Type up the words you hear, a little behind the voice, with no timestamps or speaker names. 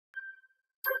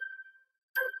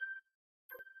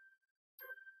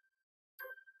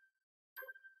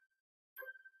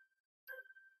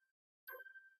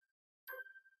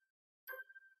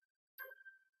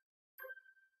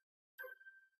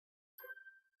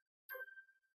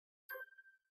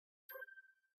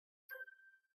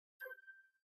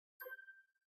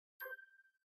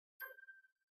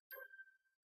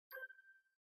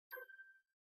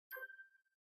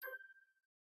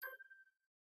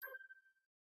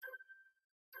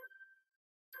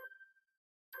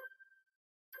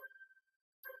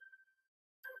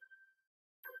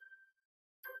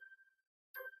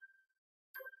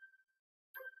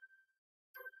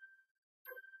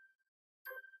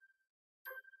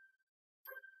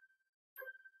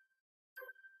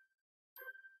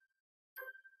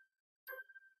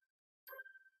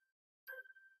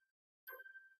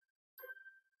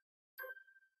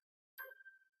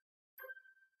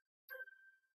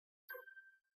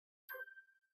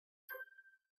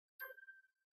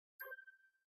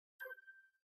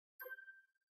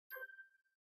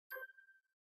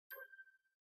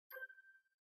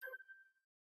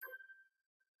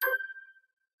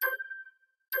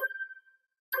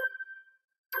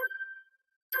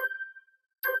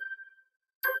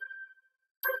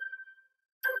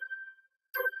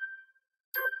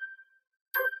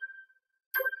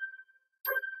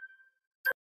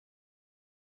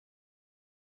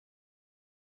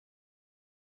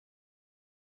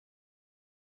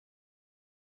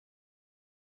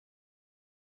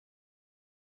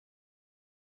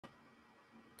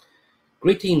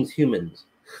Greetings, humans.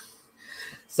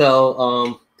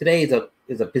 So today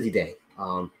is a busy day.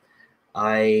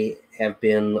 I have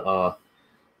been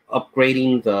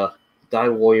upgrading the Die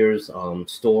Warriors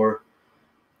store,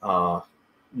 uh,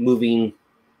 moving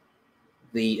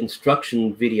the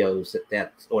instruction videos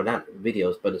or not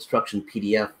videos, but instruction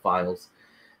PDF files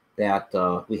that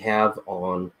we have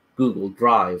on Google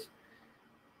Drive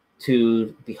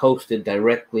to be hosted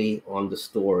directly on the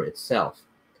store itself.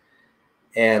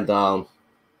 And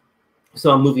so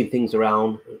I'm moving things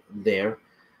around there.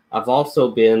 I've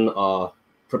also been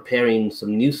preparing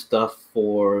some new stuff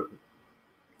for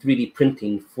 3D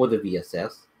printing for the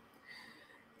VSS.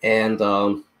 And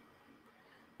I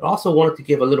also wanted to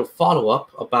give a little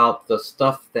follow-up about the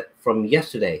stuff that from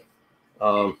yesterday.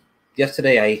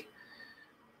 Yesterday I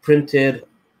printed,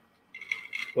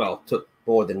 well, it took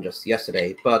more than just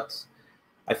yesterday, but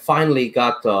I finally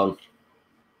got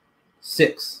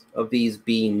 6 of these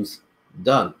beams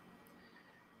done.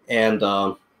 And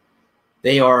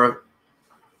they are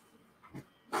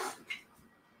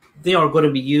going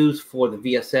to be used for the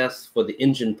VSS, for the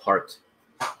engine part.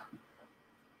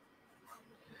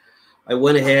 I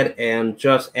went ahead and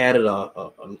just added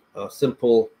a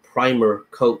simple primer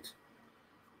coat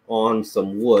on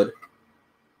some wood.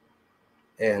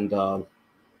 And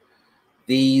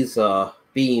these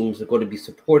beams are going to be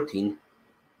supporting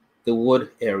the wood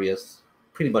areas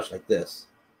pretty much like this.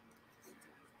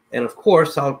 And of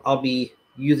course, I'll be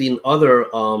using other,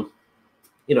 the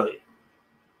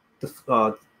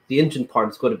engine part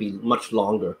is going to be much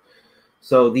longer.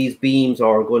 So these beams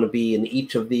are going to be in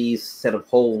each of these set of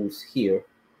holes here,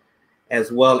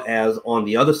 as well as on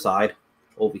the other side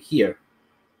over here.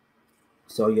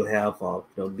 So you'll have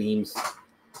beams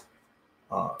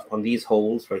on these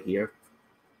holes right here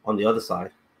on the other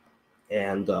side.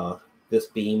 And this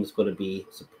beam is going to be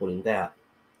supporting that.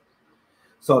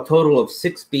 So a total of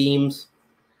 6 beams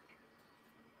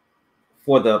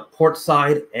for the port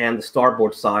side and the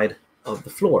starboard side of the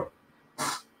floor.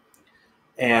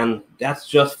 And that's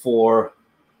just for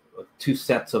 2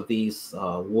 sets of these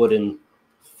wooden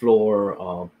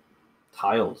floor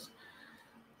tiles.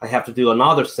 I have to do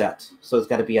another set, so it's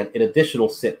got to be an additional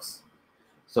 6.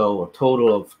 So a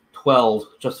total of 12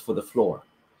 just for the floor.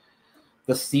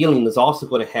 The ceiling is also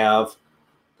going to have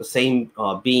the same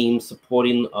beam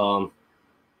supporting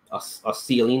a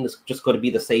ceiling. It's just going to be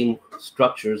the same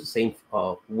structures, the same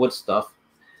wood stuff,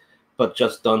 but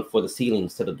just done for the ceiling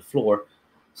instead of the floor.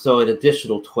 So an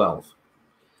additional 12.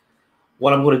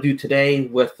 What I'm going to do today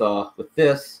with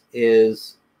this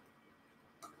is,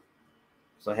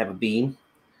 so I have a beam.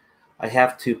 I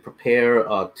have to prepare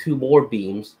 2 more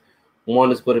beams.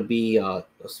 One is going to be a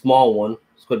small one.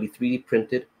 It's going to be 3D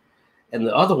printed, and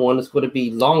the other one is going to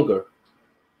be longer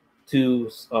to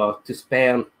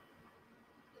span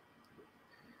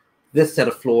this set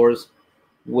of floors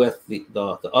with the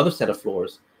other set of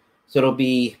floors. So it'll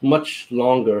be much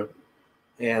longer,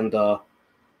 and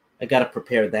I got to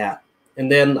prepare that. And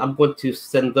then I'm going to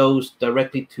send those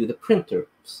directly to the printer.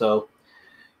 So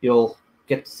you'll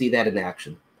get to see that in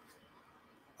action.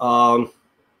 So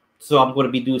I'm going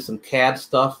to be doing some CAD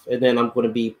stuff, and then I'm going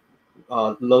to be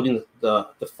loading the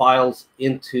files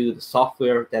into the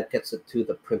software that gets it to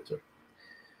the printer.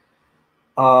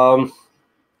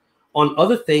 On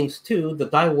other things too, the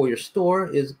Die Warrior store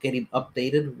is getting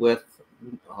updated with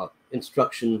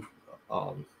instruction.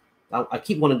 I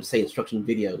keep wanting to say instruction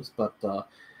videos, but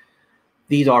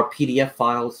these are PDF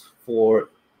files for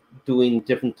doing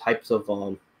different types of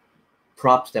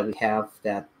props that we have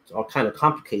that are kind of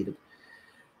complicated.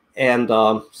 And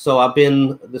so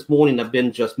this morning I've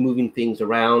been just moving things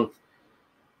around.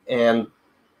 And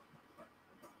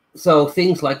so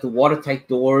things like the watertight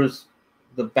doors,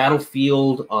 the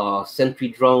battlefield sentry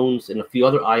drones, and a few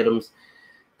other items,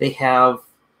 they have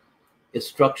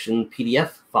instruction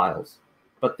PDF files,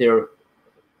 but they're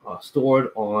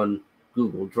stored on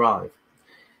Google Drive.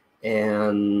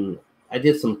 And I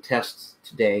did some tests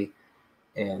today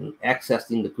and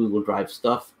accessing the Google Drive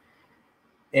stuff.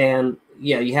 And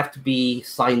yeah, you have to be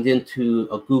signed into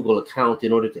a Google account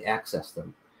in order to access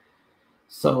them.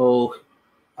 So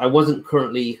I wasn't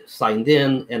currently signed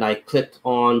in, and I clicked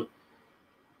on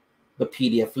the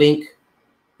PDF link.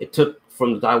 It took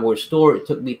from the Die Warrior store, it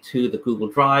took me to the Google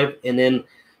Drive, and then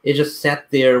it just sat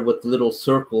there with the little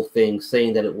circle thing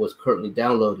saying that it was currently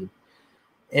downloading.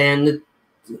 And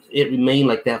it remained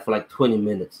like that for like 20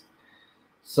 minutes.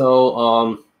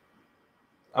 So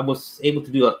I was able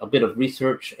to do a bit of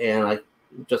research, and I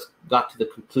just got to the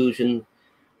conclusion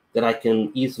that I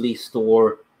can easily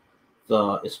store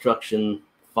the instruction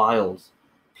files,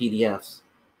 PDFs,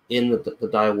 in the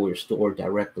Die Warrior store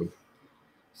directly.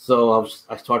 So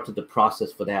I started the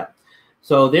process for that.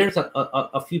 So there's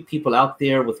a few people out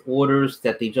there with orders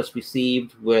that they just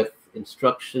received with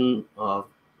instruction. The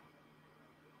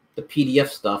PDF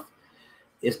stuff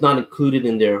is not included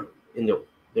in their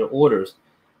orders.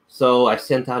 So I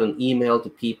sent out an email to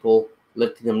people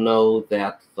letting them know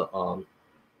that the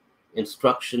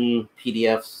instruction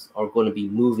PDFs are going to be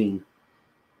moving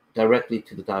directly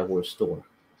to the Die Warrior store.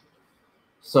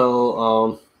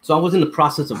 So I was in the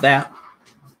process of that,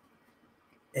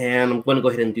 and I'm going to go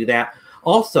ahead and do that.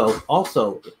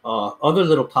 Also, other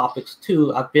little topics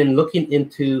too. I've been looking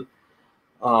into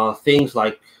things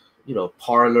like,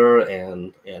 Parler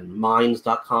and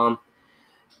Minds.com,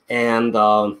 and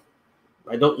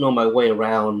I don't know my way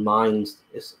around Minds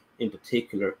in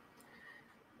particular,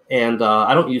 and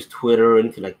I don't use Twitter or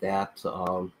anything like that.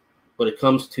 But it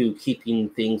comes to keeping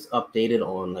things updated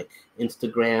on like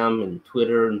Instagram and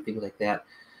Twitter and things like that,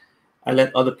 I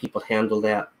let other people handle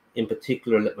that. In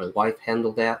particular, let my wife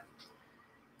handle that.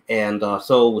 And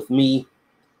so with me,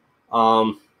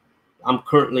 I'm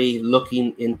currently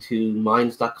looking into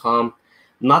Minds.com,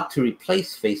 not to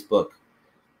replace Facebook,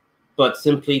 but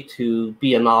simply to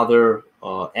be another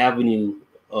avenue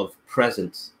of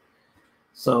presence.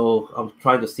 So I'm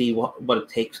trying to see what it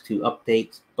takes to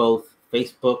update both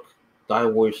Facebook, Die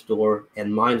Warrior Store,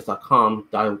 and Minds.com,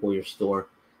 Die Warrior Store,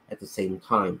 at the same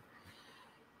time.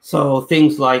 So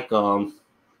things like,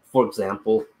 for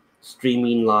example,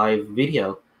 streaming live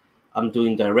video. I'm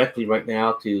doing directly right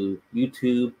now to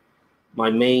YouTube, my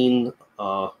main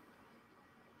Facebook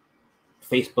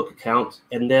account,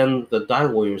 and then the Die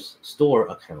Warriors store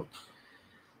account.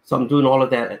 So I'm doing all of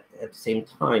that at the same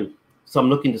time. So I'm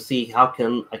looking to see how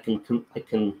I can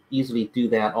easily do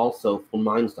that also for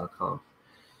Minds.com.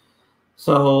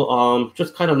 So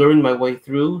just kind of learning my way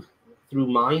through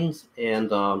Minds, and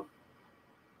so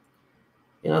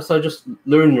just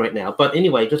learning right now. But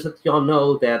anyway, just let y'all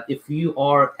know that if you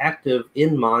are active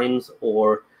in Minds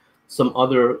or some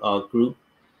other group,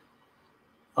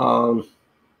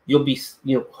 you'll be,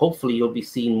 hopefully you'll be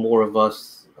seeing more of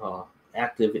us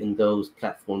active in those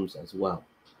platforms as well.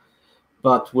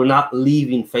 But we're not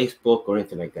leaving Facebook or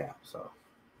anything like that. So,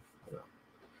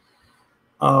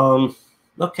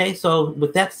 okay. So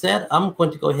with that said, I'm going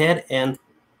to go ahead and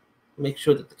make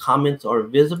sure that the comments are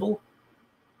visible.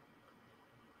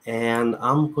 And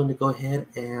I'm going to go ahead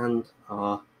and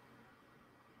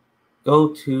go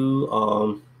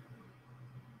to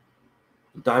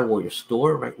the Die Warrior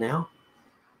store right now.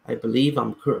 I believe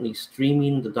I'm currently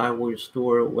streaming the Die Warrior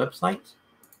store website.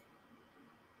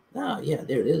 Yeah,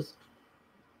 there it is.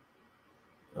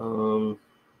 Don't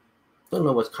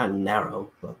know what's kind of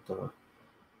narrow, but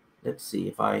let's see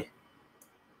if I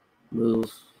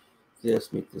move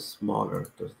this, make this smaller.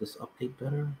 Does this update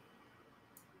better?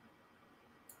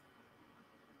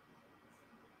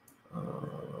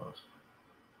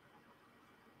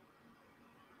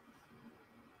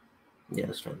 Yeah,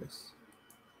 let's try this.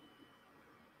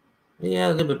 Yeah,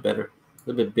 a little bit better, a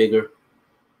little bit bigger.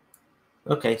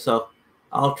 Okay, so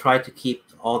I'll try to keep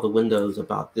all the windows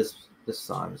about this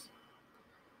size.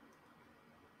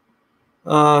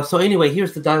 So anyway,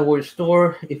 here's the Die Warrior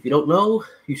store. If you don't know,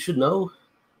 you should know,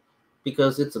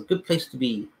 because it's a good place to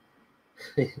be.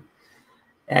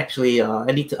 Actually,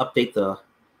 I need to update the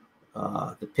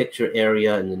picture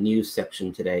area in the news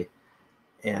section today,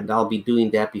 and I'll be doing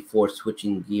that before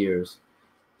switching gears.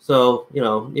 So,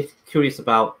 if you're curious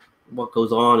about what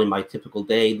goes on in my typical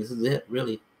day, this is it,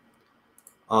 really.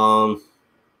 I've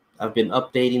been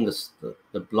updating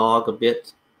the blog a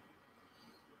bit,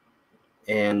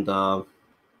 and so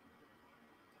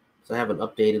I haven't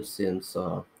updated since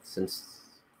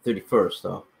 31st.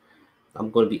 So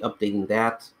I'm going to be updating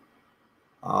that.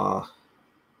 I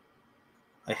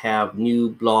have new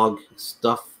blog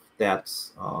stuff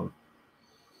that's how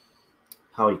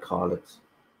you call it,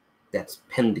 that's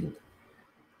pending.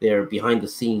 They're behind the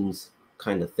scenes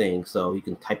kind of thing. So you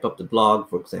can type up the blog,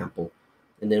 for example,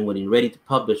 and then when you're ready to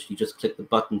publish, you just click the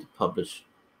button to publish,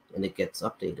 and it gets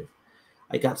updated.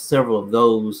 I got several of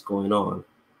those going on.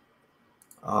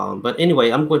 But anyway,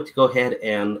 I'm going to go ahead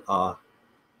and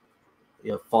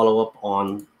follow up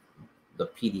on the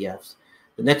PDFs.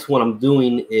 The next one I'm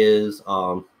doing is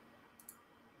for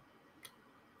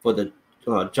the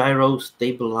gyro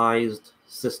stabilized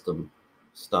system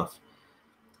stuff.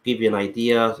 Give you an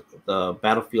idea, the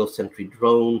Battlefield Sentry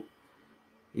drone,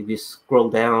 if you scroll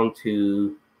down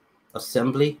to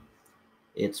assembly,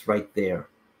 it's right there,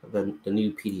 the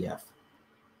new PDF.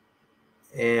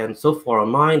 And so far on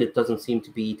mine, it doesn't seem to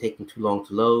be taking too long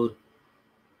to load.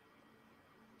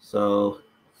 So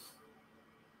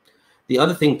the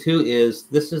other thing too is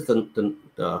this is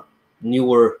the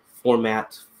newer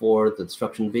format for the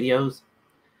instruction videos.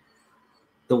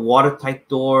 The watertight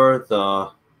door,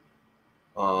 the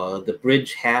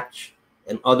bridge hatch,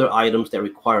 and other items that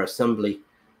require assembly,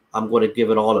 I'm going to give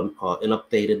it all an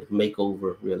updated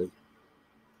makeover, really.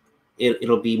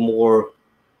 It'll be more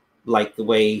like the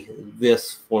way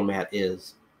this format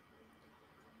is.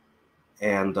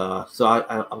 And so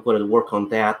I'm going to work on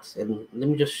that. And let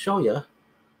me just show you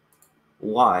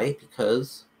why.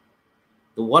 Because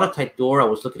the watertight door, I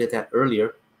was looking at that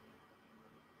earlier.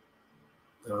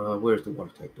 Where's the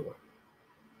watertight door?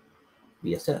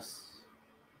 VSS.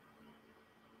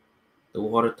 The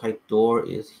watertight door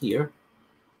is here.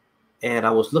 And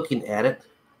I was looking at it.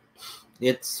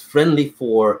 It's friendly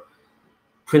for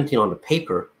printing on the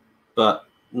paper, but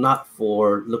not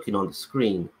for looking on the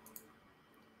screen.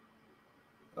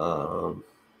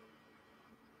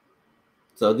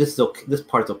 So this is okay, this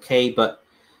part's okay, but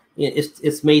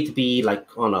it's made to be like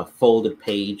on a folded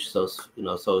page, so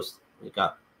so it's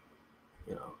got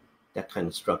that kind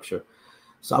of structure.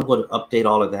 So I'm going to update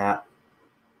all of that.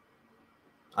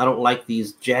 I don't like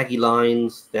these jaggy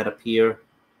lines that appear,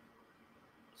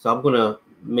 so I'm going to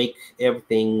make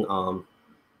everything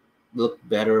look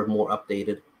better, more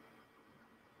updated.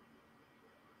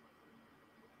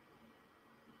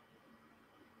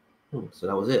 So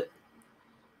that was it.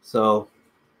 So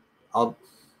I'll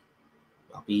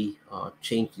be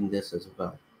changing this as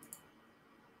well.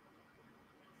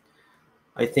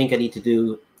 I think I need to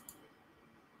do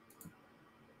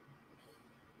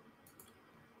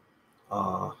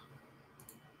the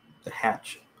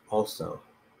hatch also.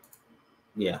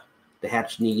 Yeah, the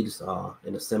hatch needs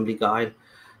an assembly guide.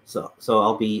 So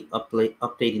I'll be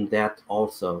updating that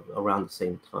also around the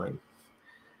same time.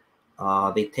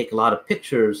 They take a lot of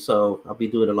pictures, so I'll be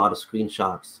doing a lot of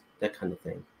screenshots, that kind of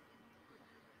thing.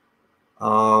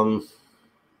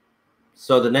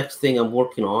 So the next thing I'm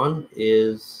working on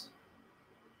is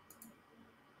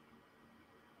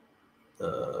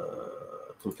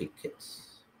complete kits.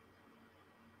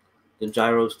 The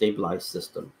gyro stabilized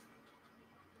system.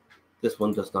 This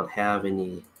one does not have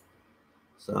any,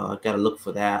 so I gotta look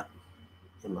for that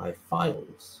in my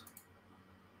files.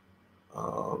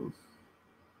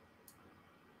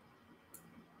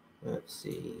 Let's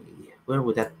see, where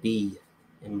would that be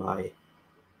in my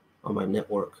on my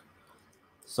network?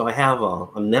 So I have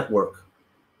a network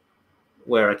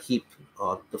where I keep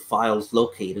the files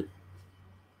located,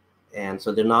 and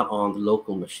so they're not on the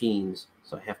local machines.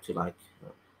 So I have to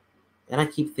and I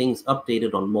keep things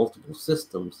updated on multiple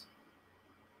systems.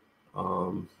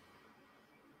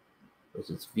 This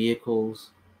is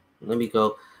vehicles. Let me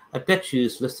go. I bet you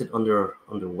it's listed under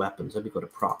weapons. Let me go to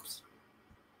props.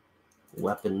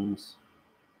 Weapons,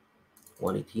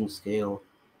 118 scale,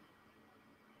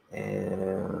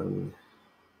 and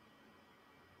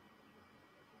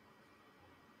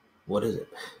what is it?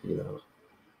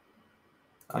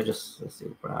 Let's see,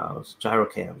 browse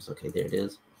gyrocams. Okay, there it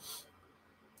is.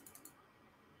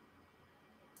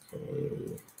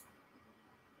 Okay,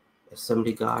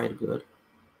 assembly guide, good.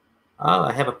 Oh,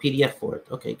 I have a PDF for it.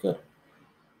 Okay, good.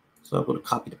 So I'm going to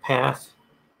copy the path.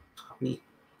 Copy.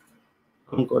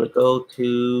 I'm going to go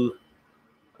to.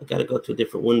 I got to go to a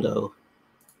different window.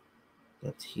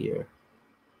 That's here.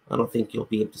 I don't think you'll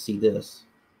be able to see this.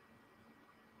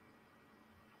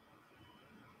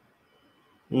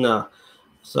 No.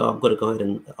 So I'm going to go ahead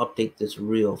and update this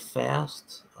real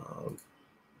fast.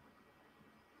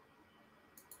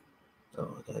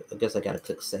 I guess I got to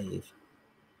click save.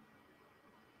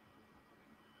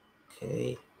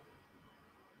 Okay.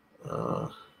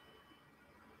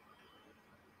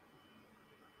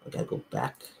 I got to go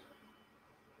back.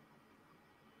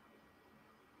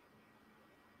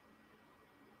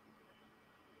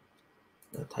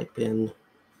 I'll type in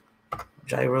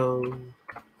gyro.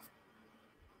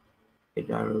 Okay,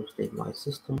 gyro stabilized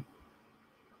system.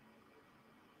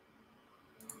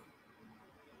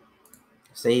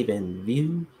 Save and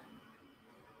view.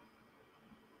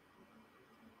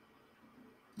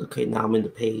 Okay, now I'm in the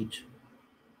page.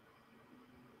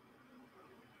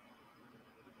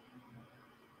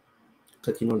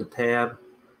 Clicking on the tab.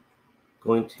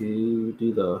 Going to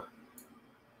do the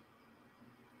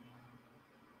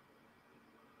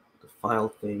file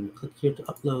thing. Click here to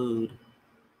upload.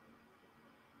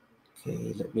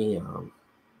 Okay, let me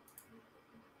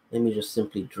just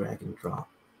simply drag and drop.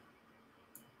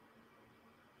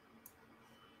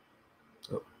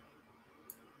 Oh.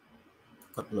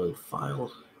 Upload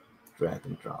file, drag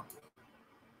and drop.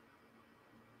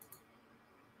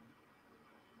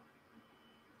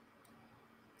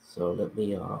 So let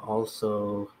me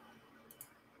also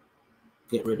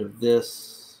get rid of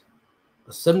this.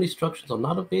 Assembly instructions are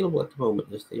not available at the moment.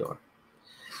 Yes, they are.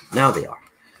 Now they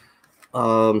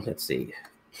are. Let's see.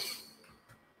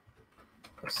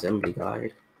 Assembly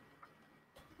guide.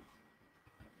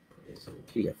 It's in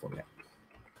PDF format.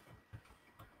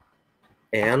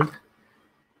 And I'm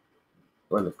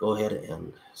going to go ahead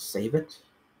and save it.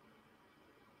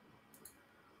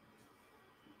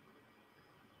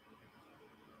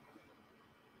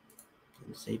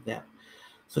 And save that.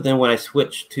 So then when I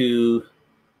switch to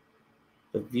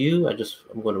the view, I'm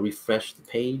going to refresh the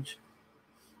page.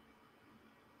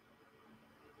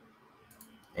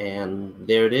 And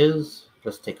there it is.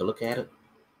 Let's take a look at it.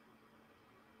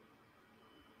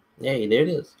 Yay, there it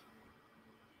is.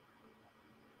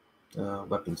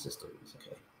 Weapon systems,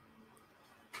 okay.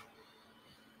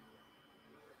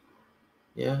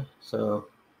 Yeah, so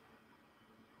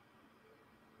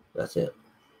that's it.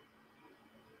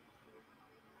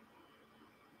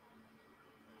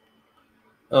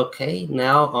 Okay,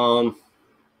 now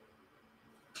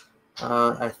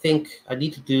I think I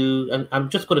need to do, I'm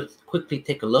just going to quickly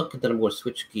take a look, and then I'm going to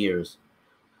switch gears.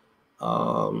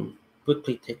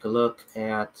 Quickly take a look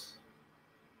at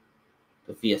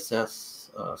the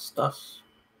VSS stuff,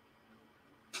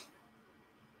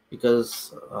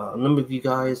 because a number of you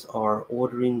guys are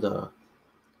ordering the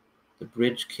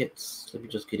bridge kits. Let me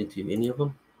just get into any of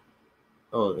them.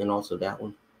 Oh, and also that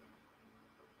one.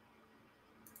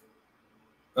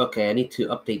 Okay, I need to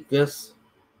update this.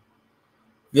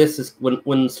 This is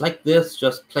when it's like this,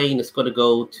 just plain, it's going to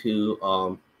go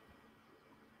to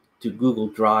Google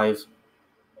Drive,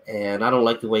 and I don't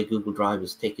like the way Google Drive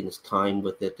is taking its time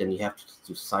with it, and you have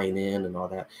to sign in and all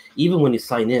that. Even when you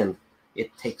sign in,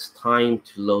 it takes time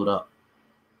to load up.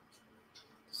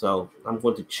 So I'm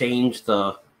going to change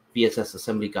the VSS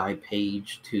Assembly Guide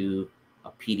page to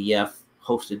a PDF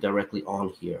hosted directly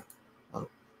on here.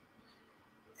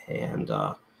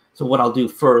 So what I'll do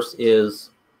first is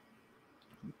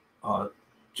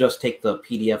just take the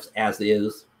PDFs as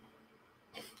is,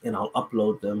 and I'll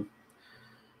upload them.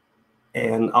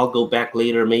 And I'll go back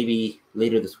later, maybe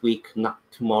later this week, not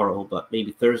tomorrow, but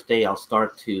maybe Thursday, I'll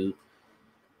start to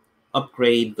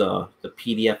upgrade the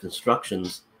PDF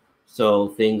instructions so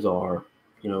things are,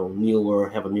 newer,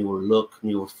 have a newer look,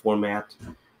 newer format,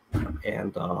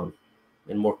 and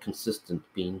more consistent,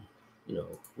 being,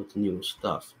 with the newer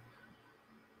stuff.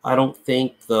 I don't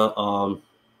think the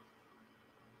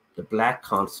black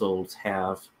consoles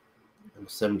have an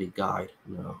assembly guide.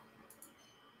 No,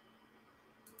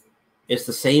 it's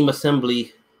the same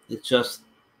assembly. It's just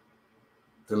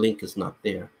the link is not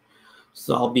there.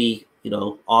 So I'll be,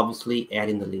 obviously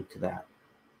adding the link to that.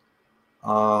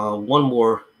 One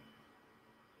more,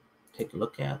 take a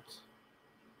look at,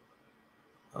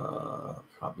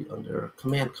 probably under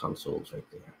command consoles right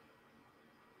there.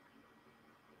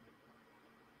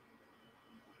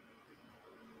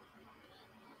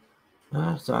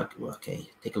 Okay,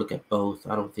 take a look at both.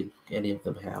 I don't think any of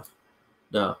them have.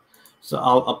 No. So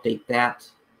I'll update that,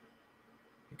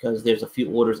 because there's a few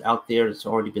orders out there that's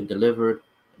already been delivered.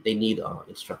 They need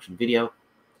instruction video.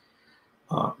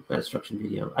 Not instruction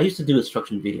video. I used to do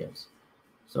instruction videos.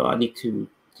 So I need to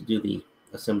do the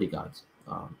assembly guides,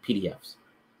 PDFs.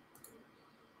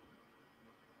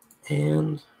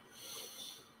 And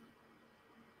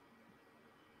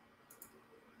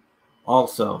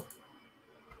also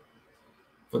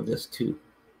for this too.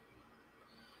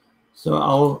 So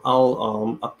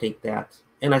I'll update that,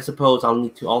 and I suppose I'll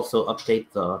need to also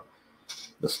update the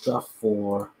stuff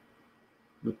for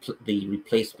the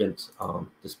replacement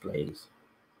displays.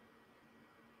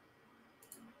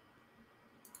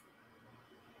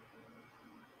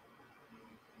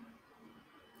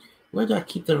 Where do I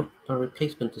keep the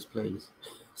replacement displays?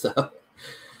 So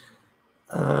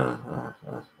I'm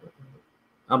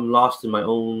lost in my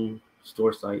own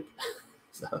store site.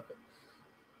 So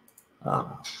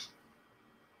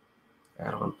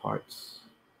add-on parts.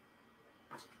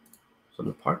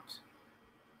 Some parts.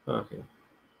 Okay.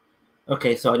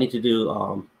 Okay, so I need to do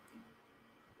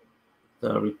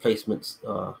the replacements,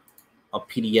 a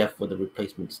PDF for the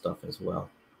replacement stuff as well.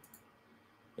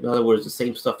 In other words, the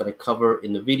same stuff that I cover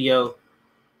in the video,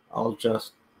 I'll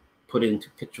just put it into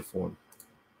picture form.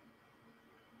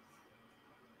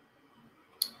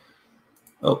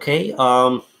 Okay,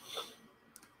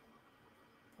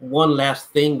 one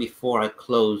last thing before I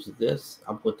close this,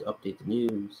 I'm going to update the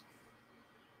news.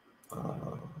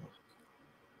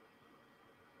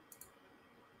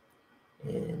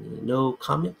 And no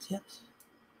comments yet?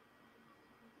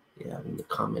 Yeah, I'm in the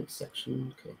comment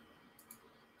section. Okay.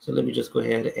 So let me just go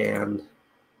ahead and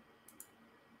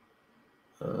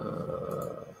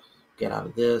get out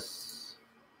of this.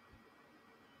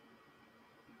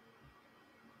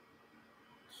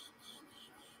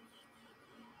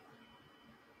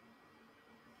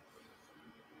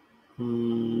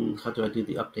 how do I do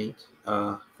the update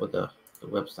for the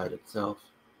website itself?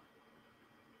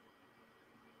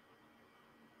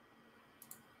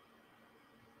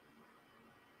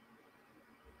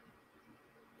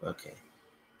 Okay,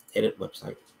 edit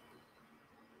website.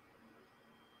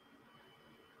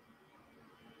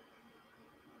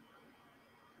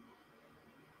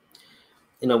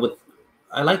 You know,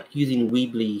 I like using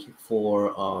Weebly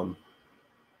for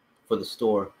the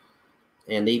store,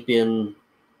 and they've been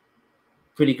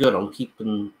pretty good on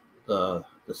keeping the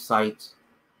site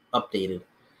updated.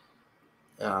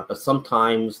 But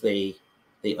sometimes they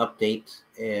update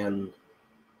and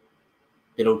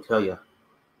they don't tell you,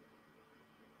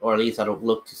 or at least I don't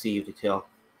look to see if they tell.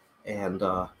 And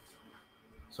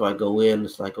so I go in.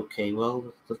 It's like, okay,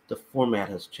 well, the format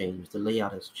has changed, the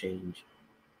layout has changed.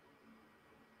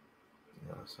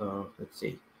 So let's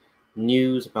see,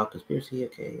 news about conspiracy.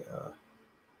 Okay,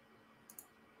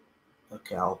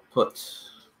 okay, I'll put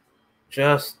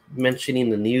just mentioning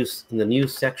the news in the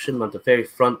news section on the very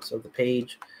front of the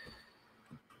page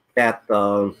that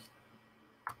I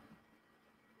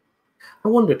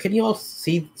wonder, can you all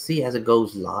see as it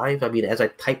goes live? I mean, as I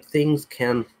type things,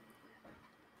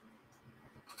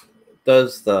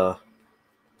 does the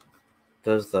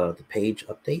page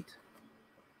update?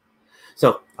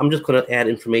 So I'm just going to add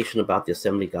information about the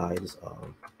assembly guides.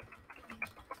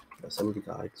 Assembly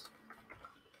guides.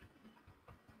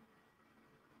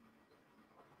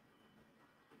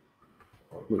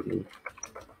 Moving.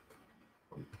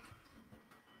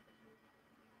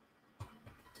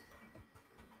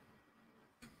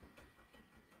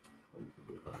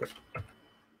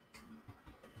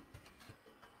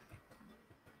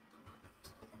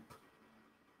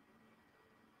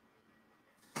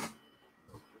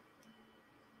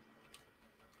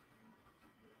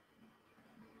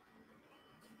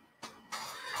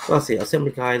 Let's see,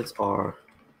 assembly guides are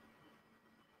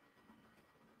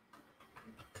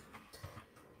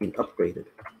being upgraded,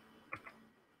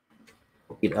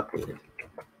 being updated.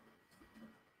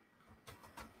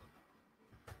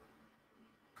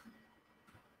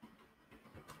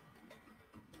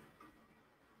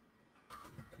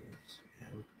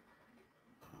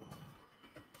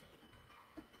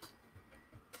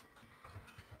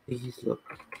 Please look.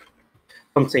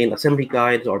 I'm saying assembly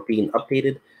guides are being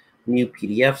updated, new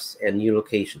PDFs and new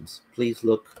locations. Please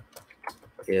look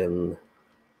in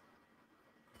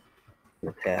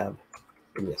the tab,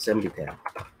 in the assembly tab,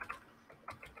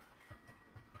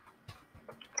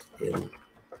 in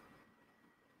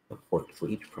for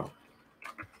each prop.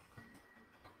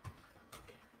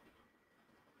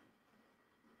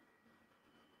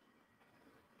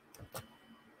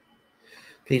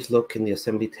 Please look in the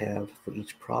assembly tab for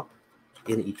each prop,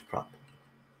 in each prop.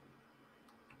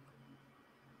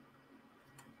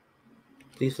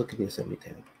 Please look in the assembly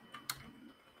tab.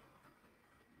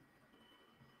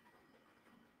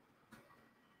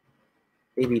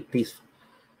 Maybe please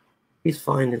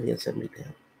find in the assembly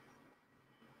tab.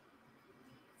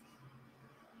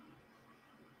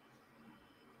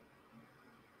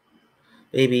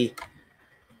 Maybe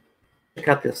check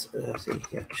out this. Let's see,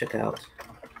 yeah, check out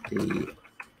the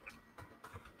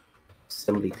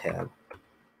assembly tab.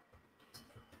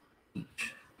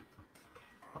 Each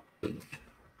page.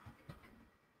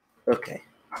 Okay.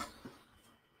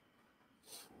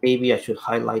 Maybe I should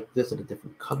highlight this in a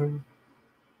different color.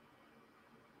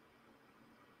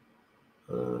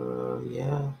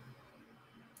 Yeah.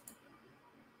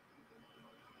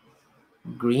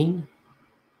 Green.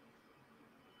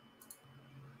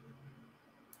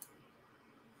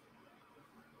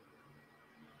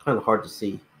 Kind of hard to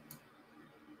see.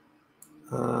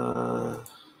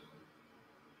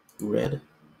 Red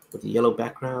with a yellow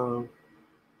background.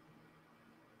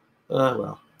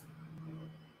 Well,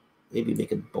 maybe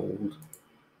make it bold.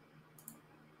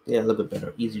 Yeah, a little bit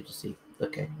better, easier to see.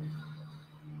 Okay.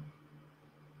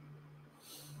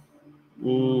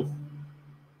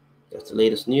 That's the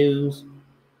latest news.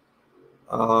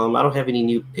 I don't have any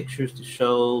new pictures to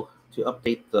show to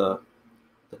update the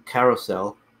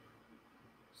carousel.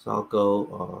 So I'll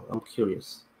go, I'm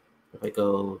curious. If I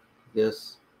go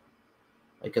this,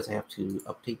 I guess I have to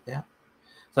update that.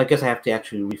 So I guess I have to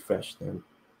actually refresh then.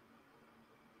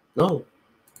 No,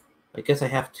 I guess I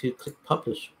have to click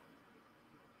publish.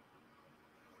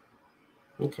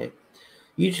 Okay.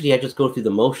 Usually I just go through the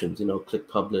motions, you know, click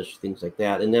publish, things like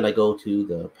that. And then I go to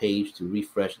the page to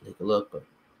refresh and take a look.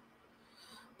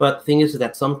 But the thing is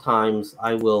that sometimes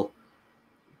I will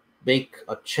make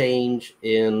a change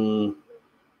in,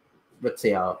 let's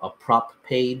say, a prop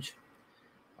page.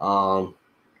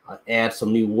 Add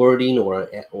some new wording or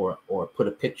put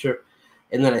a picture,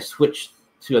 and then I switch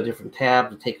to a different tab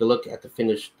to take a look at the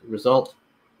finished result,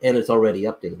 and it's already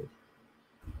updated.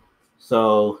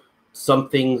 So some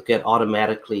things get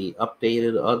automatically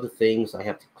updated. Other things I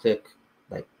have to click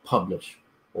like publish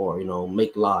or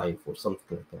make live or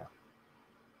something like that.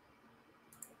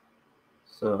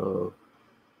 So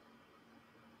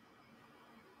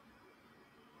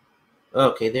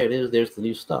okay, there it is. There's the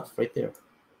new stuff right there.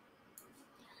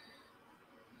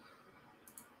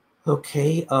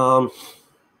 Okay,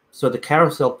 so the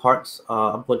carousel parts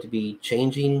I'm going to be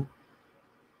changing,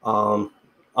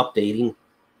 updating,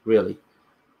 really.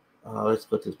 Let's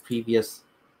go to the previous.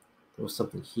 There was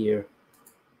something here.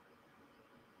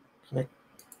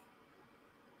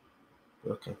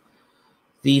 Okay.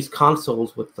 These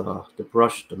consoles with the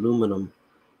brushed aluminum,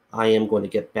 I am going to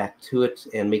get back to it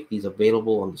and make these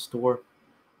available on the store.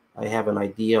 I have an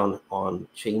idea on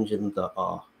changing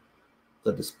the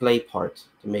display part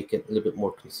to make it a little bit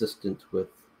more consistent with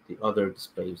the other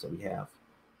displays that we have.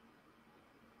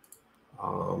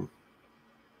 I'm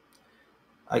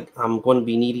going to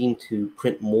be needing to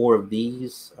print more of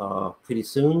these pretty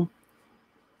soon,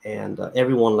 and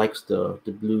everyone likes the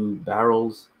blue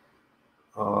barrels.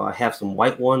 I have some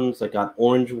white ones, I got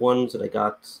orange ones, and I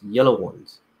got yellow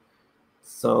ones.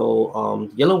 So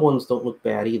yellow ones don't look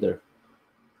bad either,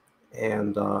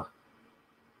 and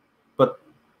but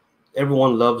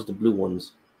everyone loves the blue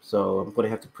ones, so I'm going to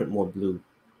have to print more blue.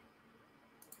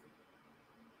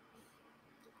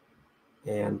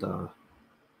 And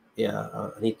yeah,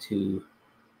 I need to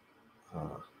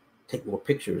take more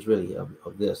pictures really of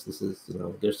this. This is,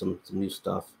 there's some new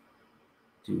stuff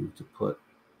to put.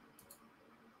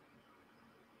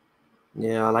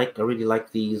 Yeah, I really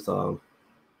like these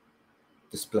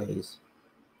displays.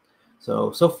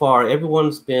 So far,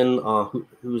 everyone's been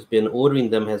who's been ordering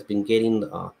them has been getting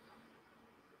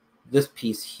this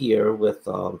piece here with.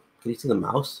 Can you see the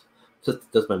mouse?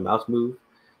 Does my mouse move?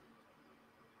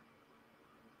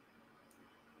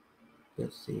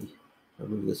 Let's see. I'll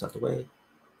move this out the way.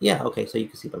 Yeah, okay, so you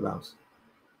can see my mouse.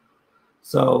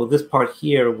 So this part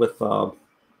here with the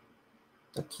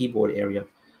keyboard area,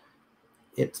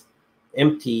 it's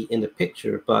empty in the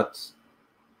picture, but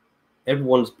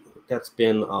everyone's that's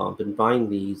been buying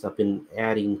these, I've been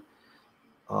adding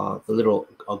the little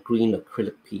green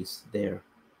acrylic piece there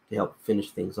to help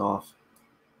finish things off.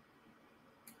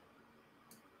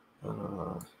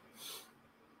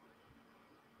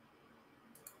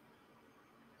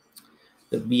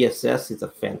 The VSS is a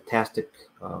fantastic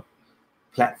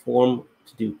platform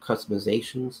to do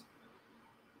customizations.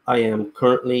 I am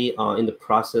currently in the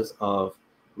process of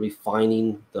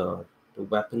refining the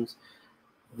weapons.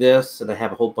 This, and I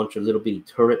have a whole bunch of little bitty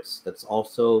turrets that's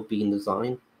also being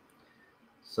designed.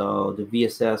 So the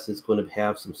VSS is going to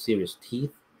have some serious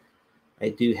teeth. I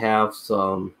do have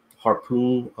some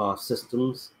harpoon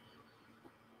systems.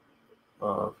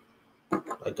 I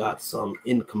got some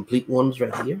incomplete ones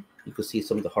right here. You can see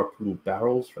some of the harpoon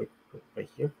barrels right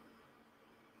here.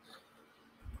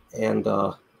 And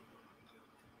so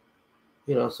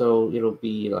it'll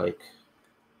be like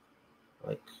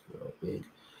big.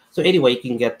 So anyway, you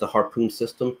can get the harpoon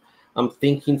system. I'm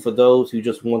thinking for those who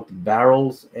just want the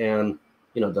barrels and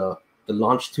the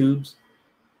launch tubes,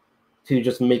 to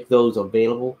just make those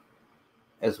available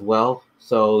as well.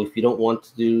 So if you don't want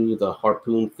to do the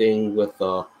harpoon thing with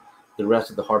the rest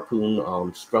of the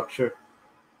harpoon structure,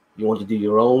 you want to do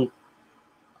your own,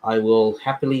 I will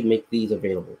happily make these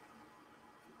available.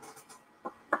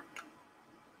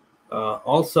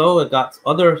 Also, I got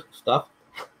other stuff.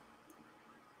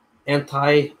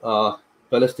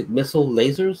 Anti-ballistic missile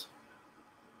lasers.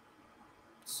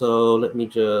 So let me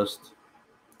just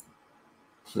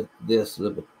click this a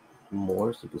little bit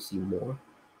more so you can see more.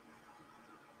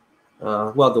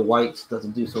 Well, the white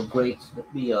doesn't do so great.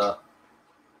 Let me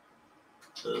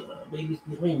maybe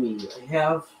behind me. I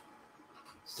have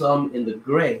some in the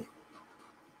gray.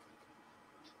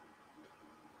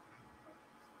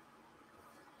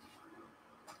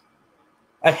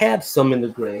 I had some in the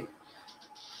gray.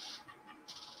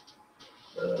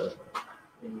 Here.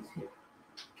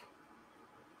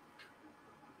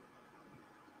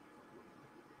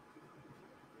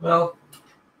 Well,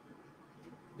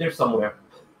 they're somewhere.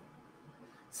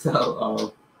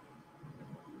 So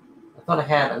I thought I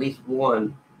had at least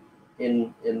one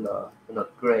in a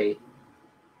gray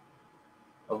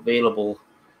available,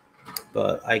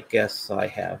 but I guess I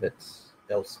have it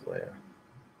elsewhere.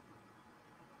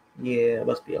 Yeah, it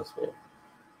must be elsewhere.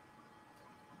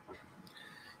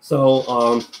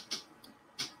 So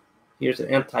here's an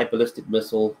anti-ballistic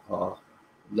missile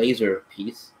laser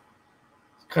piece.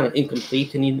 It's kind of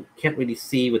incomplete, and you can't really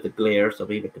see with the glare, so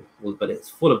maybe I can hold, but it's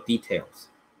full of details.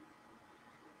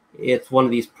 it's one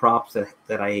of these props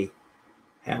that I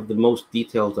have the most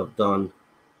details of done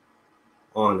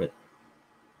on it.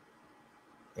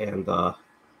 And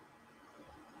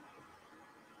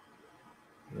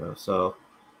so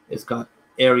it's got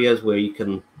areas where you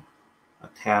can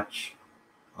attach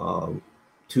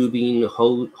tubing,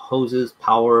 hoses,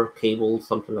 power cables,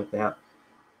 something like that.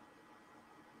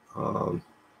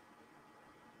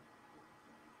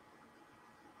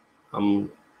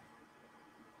 I'm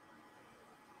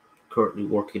currently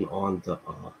working on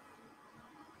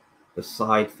the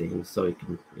side thing so it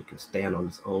can stand on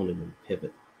its own and then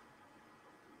pivot.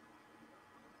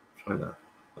 I'm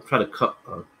trying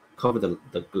to cover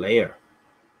the glare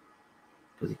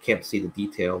because you can't see the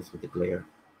details with the glare.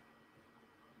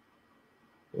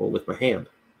 Or with my hand.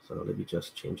 So let me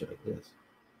just change it like this.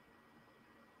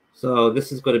 So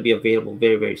this is going to be available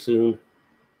very, very soon.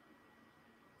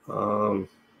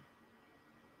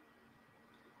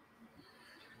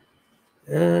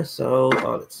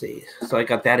 Let's see. So I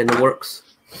got that in the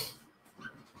works.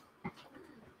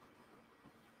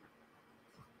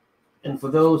 And for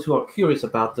those who are curious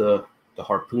about the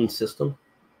harpoon system,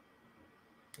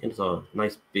 it's a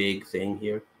nice big thing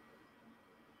here.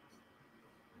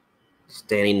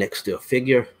 Standing next to a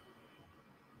figure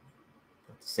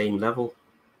at the same level.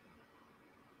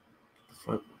 The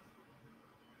front.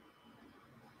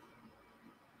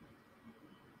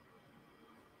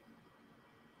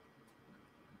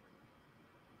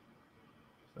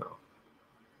 So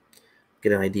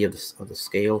get an idea of the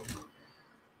scale.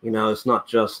 It's not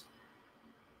just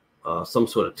some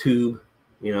sort of tube.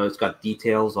 It's got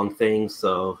details on things,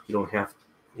 so you don't have,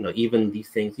 even these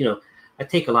things. I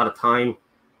take a lot of time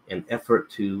and effort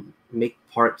to make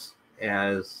parts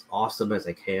as awesome as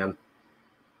I can.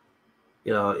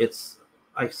 It's,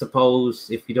 I suppose,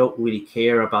 if you don't really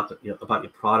care about about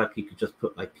your product, you could just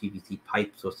put like PVC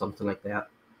pipes or something like that,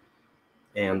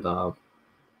 and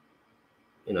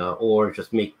or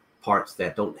just make parts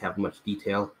that don't have much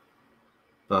detail.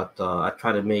 But I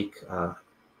try to make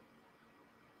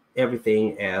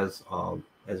everything as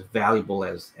valuable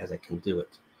as I can do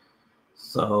it.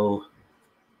 So,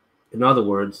 in other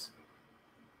words,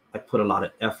 I put a lot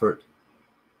of effort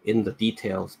in the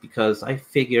details because I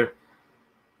figure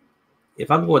if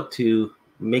I'm going to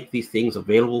make these things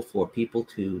available for people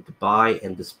to buy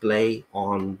and display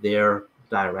on their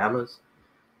dioramas,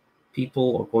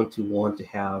 people are going to want to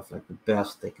have like the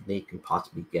best they can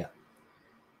possibly get.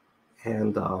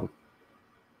 And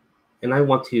I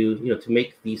want to to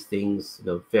make these things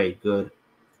very good,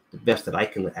 the best that I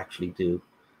can actually do,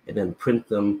 and then print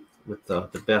them with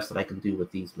the best that I can do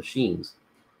with these machines.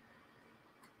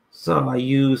 So I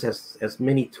use as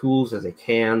many tools as I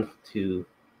can and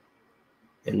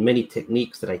many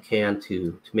techniques that I can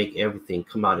to make everything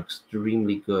come out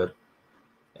extremely good,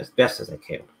 as best as I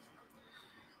can.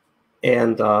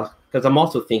 And because I'm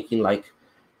also thinking, like,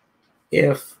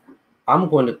 if I'm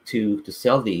going to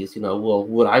sell these, well,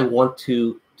 would I want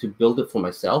to build it for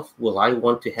myself? Will I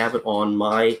want to have it on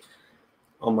my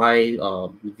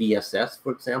VSS,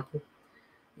 for example?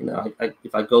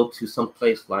 If I go to some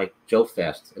place like Joe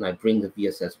Fest and I bring the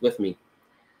VSS with me,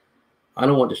 I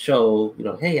don't want to show,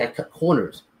 hey, I cut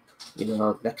corners,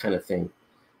 that kind of thing.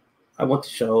 I want to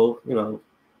show,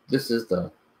 this is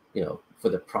the, for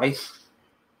the price,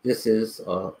 this is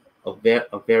a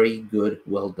very good,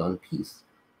 well done piece,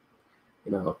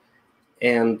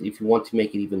 And if you want to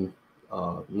make it even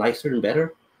nicer and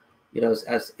better,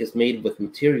 as it's made with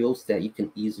materials that you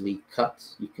can easily cut,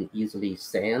 you can easily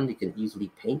sand, you can easily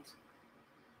paint,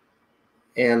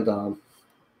 and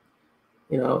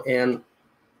and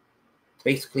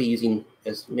basically using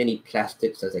as many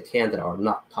plastics as I can that are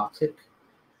not toxic.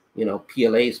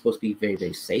 PLA is supposed to be very,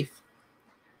 very safe.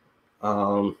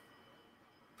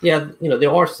 Yeah,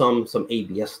 there are some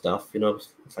ABS stuff.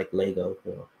 It's like Lego.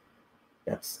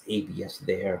 That's ABS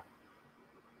there,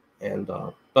 and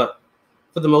but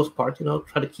for the most part,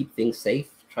 try to keep things safe.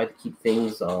 Try to keep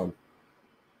things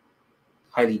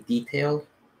highly detailed,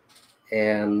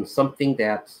 and something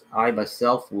that I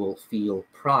myself will feel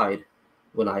pride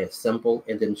when I assemble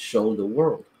and then show the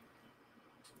world.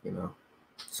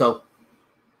 So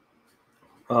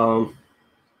so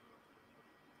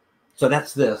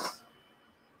that's this.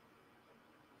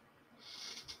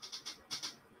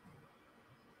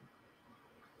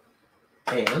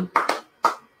 And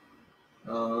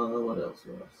what else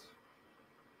was?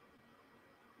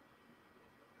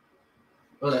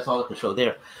 Well, that's all I can show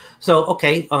there. So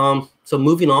okay, so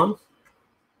moving on.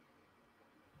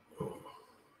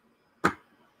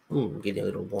 Getting a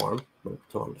little warm. I'm going to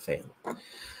turn on the fan.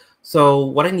 So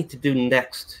what I need to do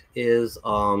next is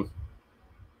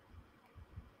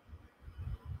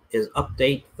is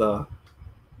update the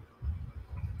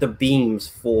beams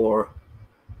for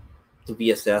the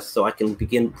VSS so I can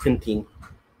begin printing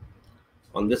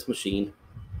on this machine.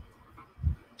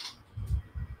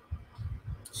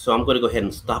 So I'm going to go ahead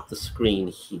and stop the screen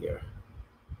here.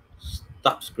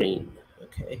 Stop screen,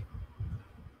 okay.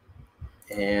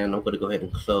 And I'm going to go ahead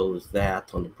and close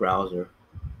that on the browser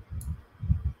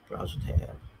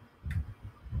tab.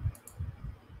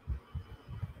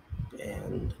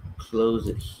 And close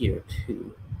it here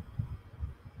too.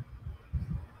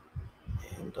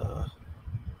 And I'm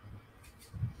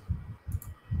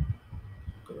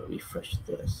going to refresh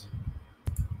this.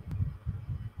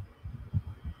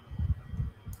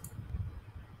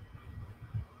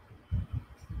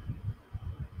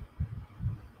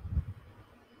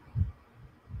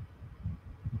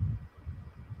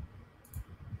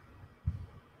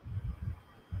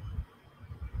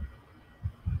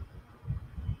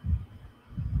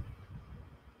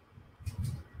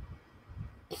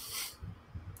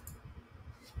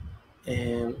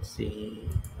 And let's see.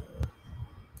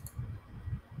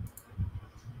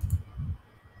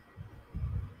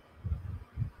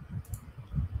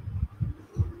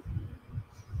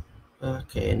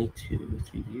 Okay, I need 2,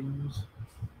 3 views.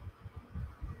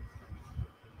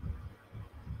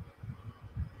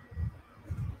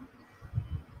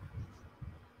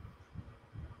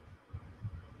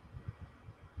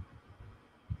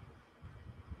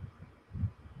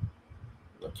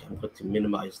 Okay, I'm going to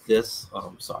minimize this.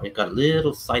 Sorry, I got a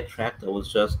little sidetracked.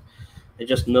 I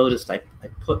just noticed I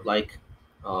put like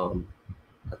a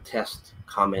test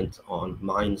comment on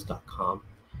minds.com,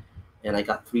 and I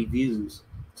got 3 views.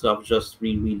 So I was just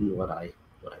rereading what I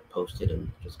posted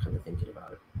and just kind of thinking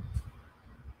about it.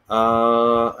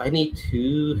 I need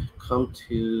to come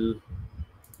to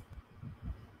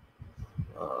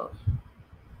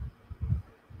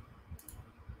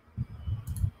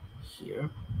here,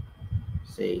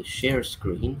 say share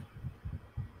screen,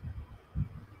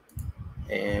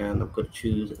 and I'm going to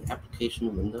choose an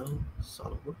application window,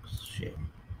 SolidWorks, share.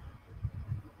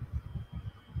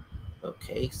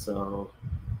 Okay, so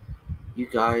you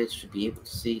guys should be able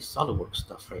to see SolidWorks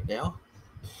stuff right now.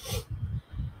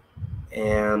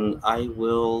 And I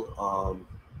will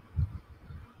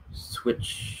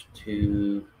switch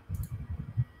to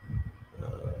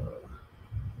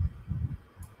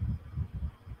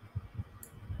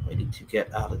I need to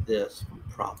get out of this from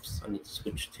props. I need to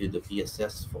switch to the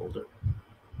VSS folder.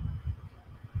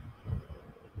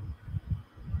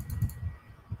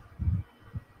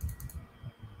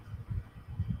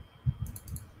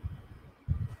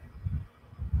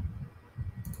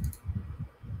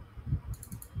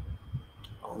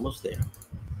 Almost there.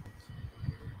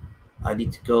 I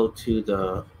need to go to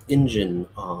the engine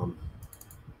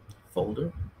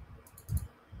folder.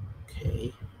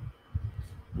 Okay.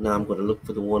 Now I'm going to look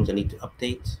for the ones I need to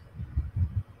update.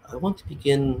 I want to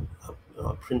begin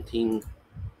printing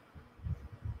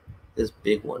this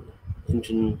big one,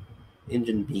 engine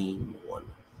beam one.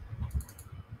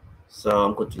 So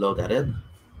I'm going to load that in,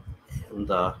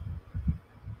 and I'm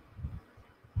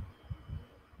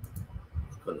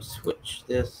going to switch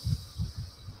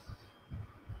this.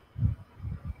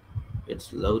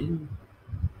 It's loading.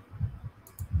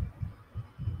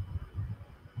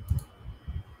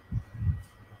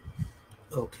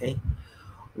 Okay.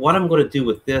 What I'm going to do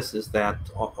with this is that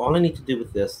all I need to do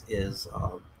with this is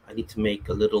I need to make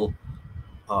a little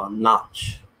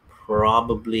notch,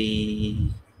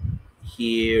 probably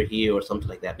here, or something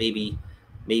like that. Maybe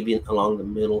along the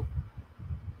middle.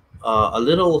 A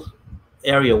little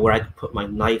area where I could put my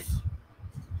knife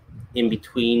in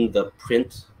between the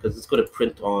print, because it's going to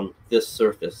print on this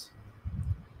surface.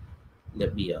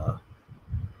 Let me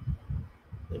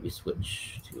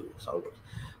switch to SolidWorks.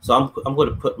 So I'm going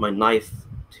to put my knife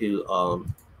to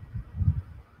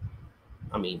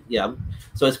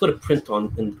so it's going to print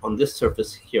on this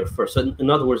surface here first. So in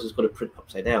other words, it's going to print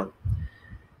upside down.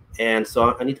 And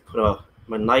so I need to put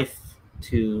my knife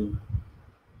to,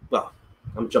 well,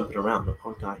 I'm jumping around,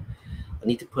 aren't I? I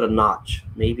need to put a notch,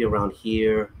 maybe around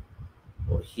here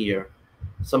or here,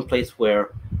 someplace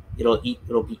where it'll be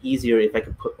easier if I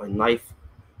could put my knife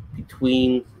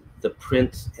between the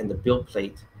print and the build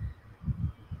plate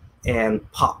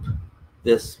and pop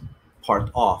this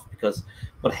part off. Because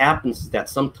what happens is that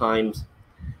sometimes,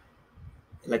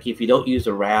 like if you don't use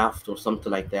a raft or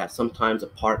something like that, sometimes a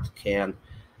part can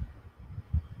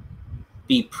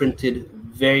be printed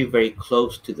very, very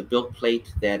close to the build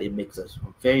plate that it makes a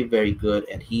very, very good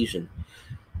adhesion.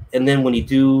 And then when you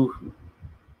do,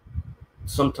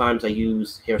 sometimes I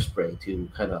use hairspray to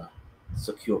kind of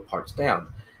secure parts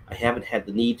down. I haven't had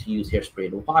the need to use hairspray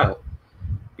in a while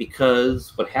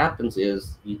because what happens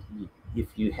is if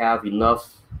you have enough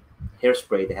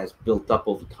hairspray that has built up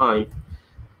over time,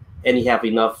 and you have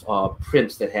enough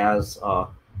prints that has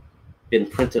been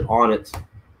printed on it,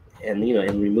 and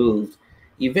and removed,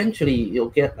 eventually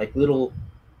you'll get like little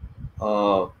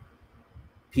uh,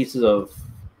 pieces of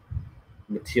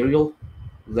material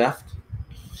left,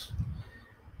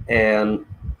 and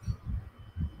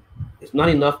it's not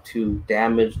enough to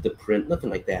damage the print, nothing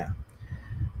like that.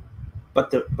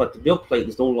 But the build plate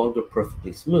is no longer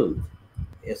perfectly smooth.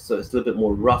 It's a little bit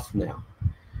more rough now.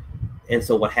 And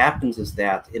so what happens is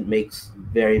that it makes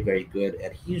very, very good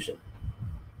adhesion.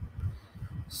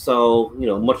 So,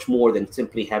 much more than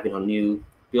simply having a new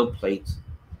build plate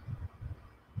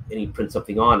and you print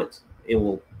something on it. It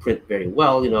will print very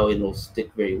well, it'll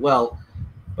stick very well.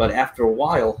 But after a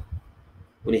while,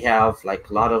 when you have like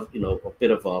a lot of, a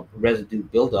bit of a residue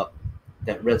buildup,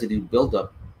 that residue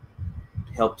buildup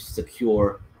helps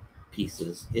secure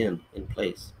pieces in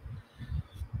place.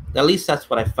 At least that's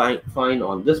what I find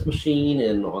on this machine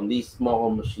and on these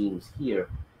small machines here.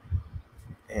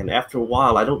 And after a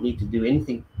while, I don't need to do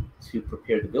anything to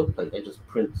prepare the build plate. I just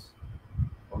print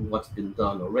on what's been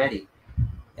done already.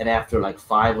 And after like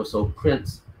 5 or so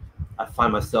prints, I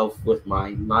find myself with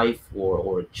my knife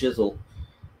or a chisel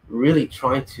really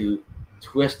trying to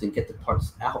twist and get the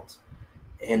parts out.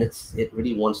 And it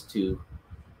really wants to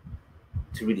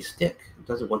really stick. It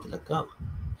doesn't want to let go.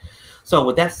 So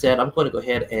with that said, I'm going to go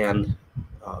ahead and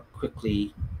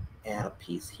quickly add a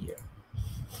piece here.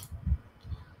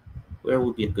 Where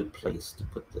would be a good place to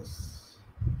put this?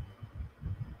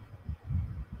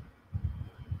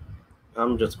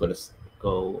 I'm just going to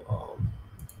go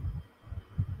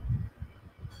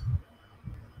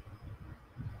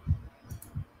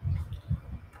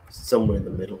somewhere in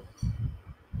the middle.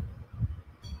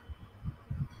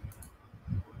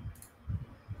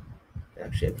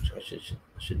 Actually, I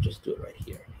should just do it right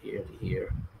here to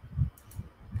here.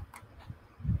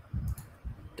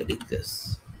 Delete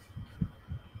this.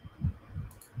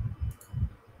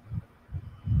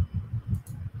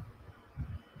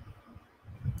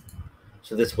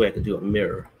 So this way I could do a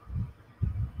mirror.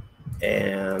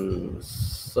 And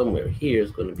somewhere here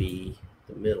is going to be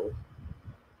the middle.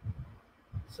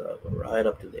 So I'll go right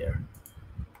up to there.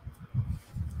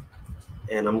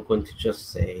 And I'm going to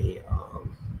just say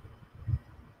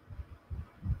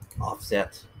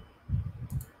offset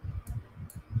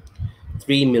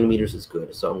 3 millimeters is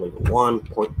good. So I'm going to go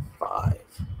 1.5.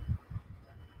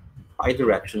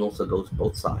 Bidirectional, so it goes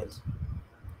both sides.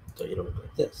 So you don't look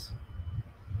like this.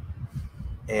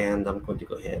 And I'm going to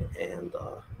go ahead and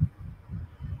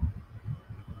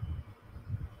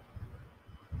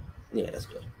yeah, that's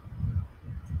good.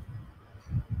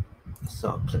 So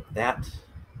I'll click that,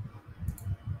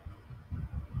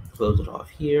 close it off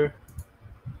here,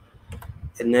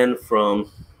 and then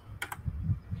from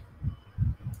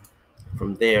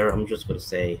there, I'm just going to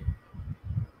say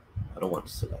I don't want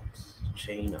to select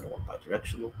chain. I don't want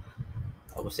bidirectional.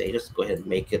 I would say just go ahead and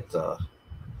make it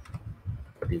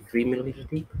probably 3 millimeters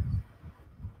deep.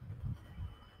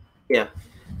 Yeah,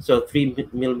 so 3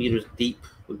 millimeters deep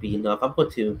would be enough. I'm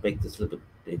going to make this a little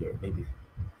bit bigger, maybe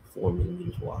 4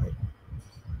 millimeters wide.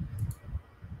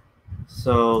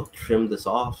 So trim this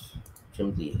off,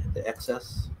 trim the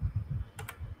excess,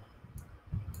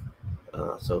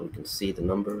 so we can see the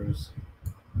numbers.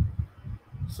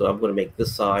 So I'm going to make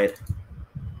this side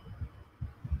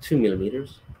 2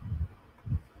 millimeters.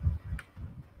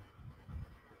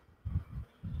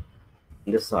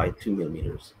 And this side 2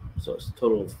 millimeters. So it's a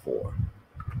total of 4.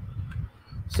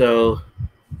 So,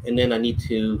 and then I need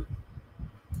to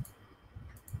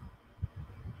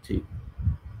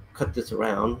cut this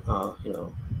around,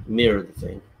 mirror the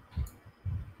thing.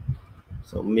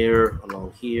 So mirror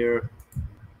along here,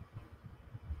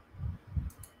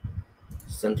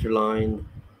 center line,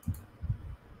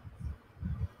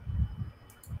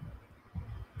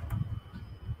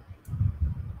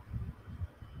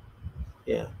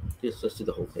 yeah, let's do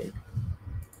the whole thing.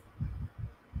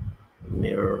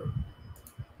 Mirror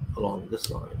along this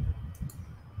line.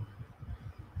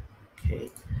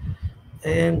 Okay,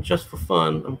 and just for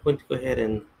fun, I'm going to go ahead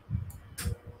and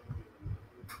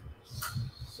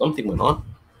something went on.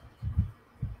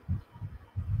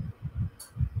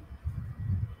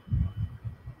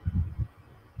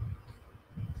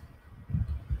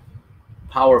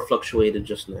 Power fluctuated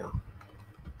just now.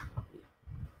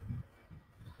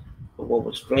 But what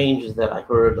was strange is that I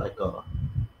heard like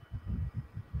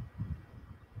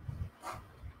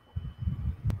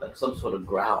some sort of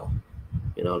growl,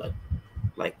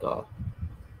 like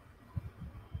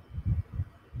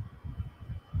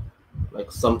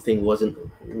like something wasn't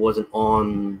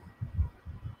on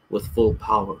with full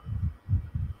power.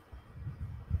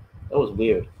 That was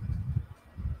weird.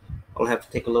 I'll have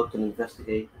to take a look and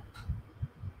investigate.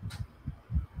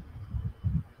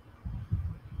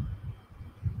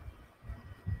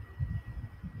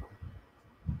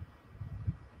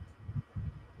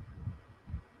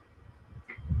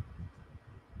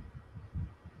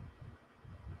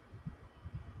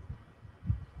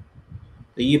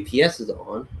 The UPS is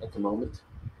on at the moment.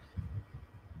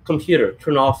 Computer,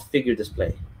 turn off figure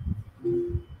display.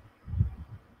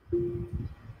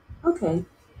 Okay.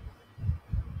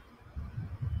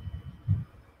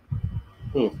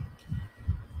 I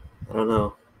don't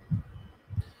know.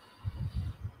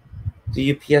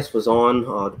 The UPS was on,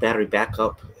 the battery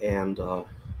backup, and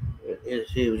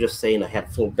it was just saying I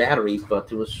had full battery,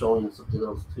 but it was showing something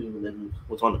else too, and then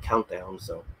it was on the countdown,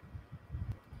 so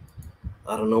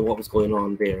I don't know what was going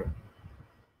on there.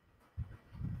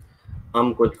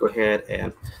 I'm going to go ahead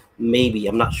and maybe,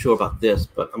 I'm not sure about this,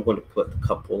 but I'm going to put a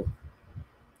couple,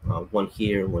 one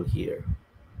here,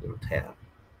 little tab.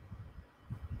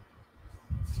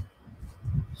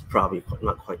 It's probably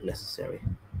not quite necessary.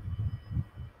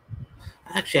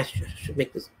 Actually, I should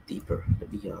make this deeper.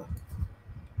 Let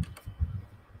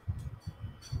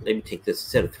me take this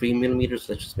instead of 3 millimeters.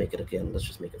 Let's just make it again. Let's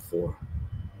just make it 4.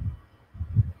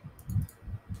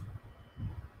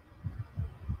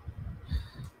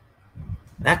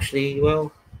 Actually,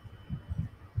 well,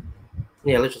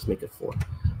 yeah, let's just make it 4.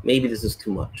 Maybe this is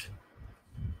too much.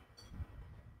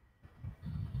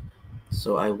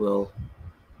 So I will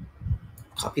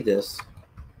copy this.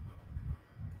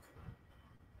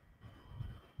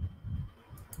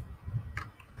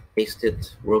 Paste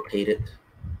it, rotate it.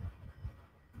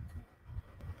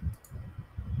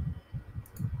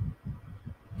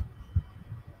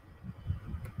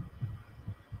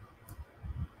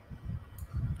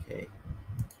 Okay.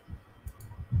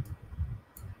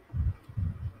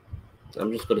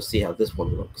 I'm just going to see how this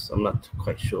one looks. I'm not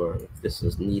quite sure if this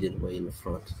is needed way in the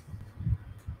front.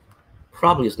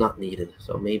 Probably is not needed,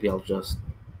 so maybe I'll just,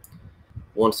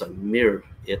 once I mirror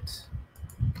it,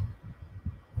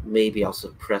 maybe I'll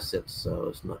suppress it so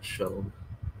it's not shown.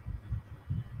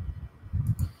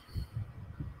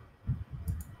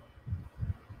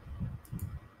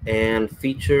 And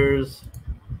features,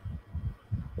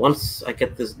 once I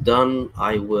get this done,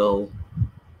 I will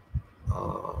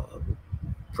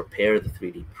prepare the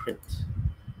 3D print.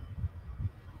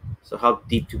 So how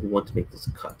deep do we want to make this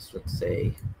cut? Let's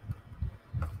say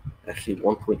actually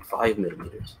 1.5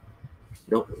 millimeters. You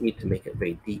don't need to make it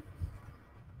very deep.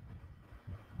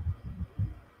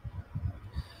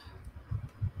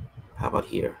 How about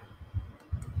here?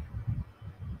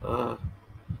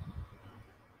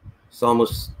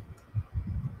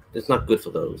 It's not good for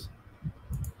those.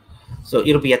 So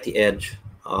it'll be at the edge.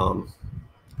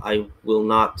 I will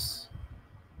not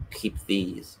keep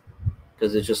these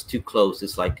because it's just too close.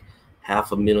 It's like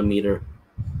 0.5 millimeter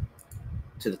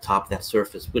to the top of that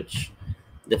surface, which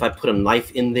if I put a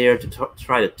knife in there to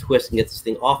try to twist and get this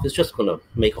thing off, it's just going to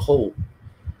make a hole.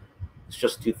 It's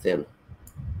just too thin.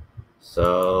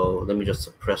 So let me just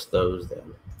suppress those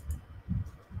then.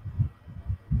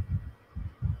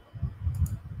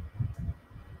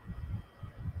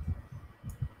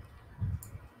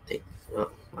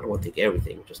 I don't want to take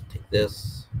everything, just take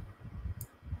this.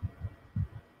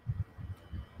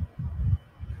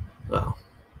 Well,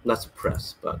 not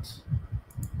suppress, but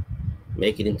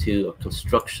make it into a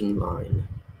construction line.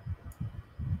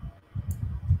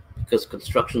 Because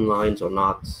construction lines are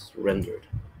not rendered.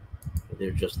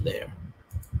 They're just there.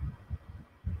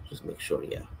 Just make sure,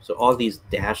 yeah. So all these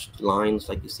dashed lines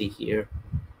like you see here,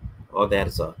 all that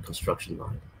is a construction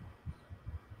line.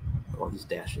 All these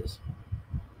dashes.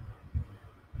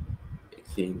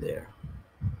 Including there.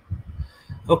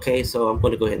 Okay, so I'm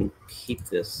going to go ahead and keep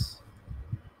this.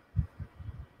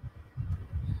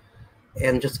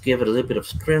 And just give it a little bit of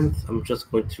strength. I'm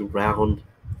just going to round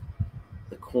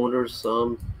the corners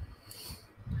some.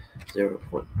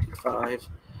 0.25.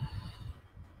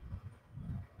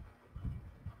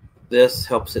 This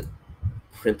helps it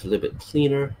print a little bit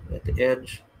cleaner at the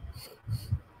edge.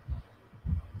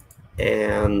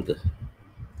 And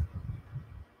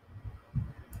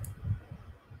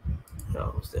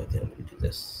let me do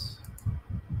this.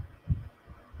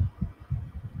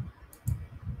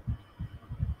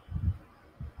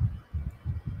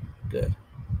 Good.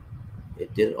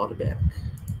 It did it on the back.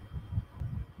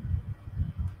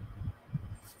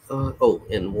 Oh,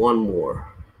 and one more.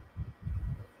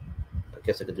 I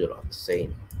guess I could do it off the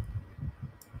same.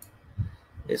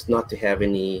 It's not to have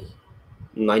any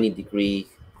 90-degree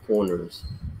corners.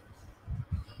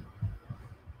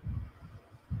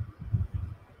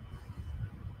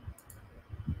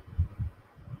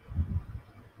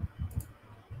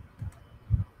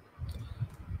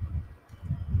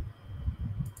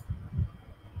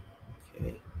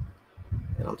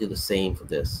 do the same for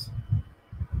this.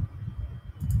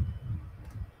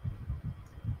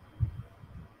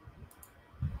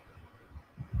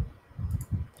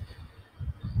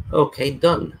 Okay,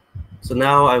 done. So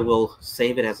now I will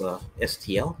save it as a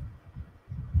STL.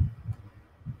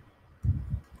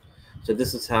 So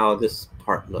this is how this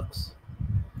part looks.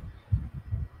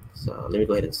 So let me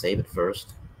go ahead and save it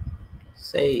first.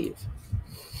 Save.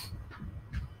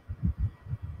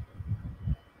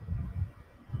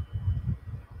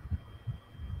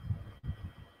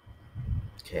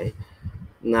 Okay.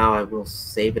 Now I will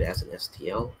save it as an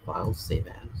STL file, save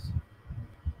as.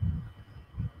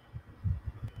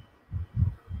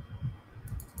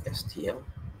 STL.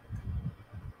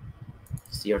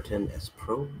 CR10S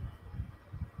Pro.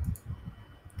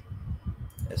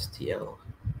 STL.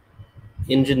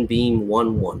 Engine beam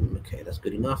 11. Okay, that's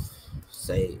good enough.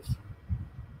 Save.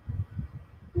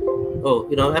 Oh,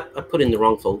 you know, I put in the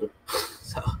wrong folder.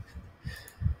 So,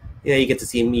 yeah, you get to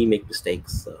see me make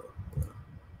mistakes. So,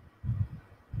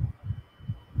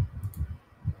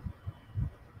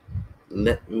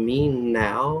 let me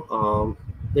now,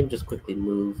 let me just quickly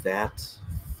move that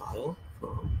file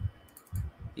from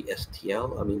the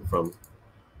STL. I mean, from,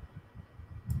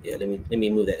 yeah, let me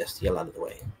move that STL out of the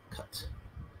way. Cut.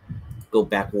 Go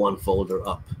back one folder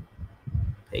up.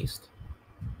 Paste.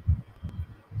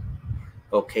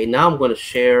 Okay, now I'm going to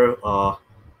share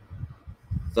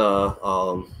the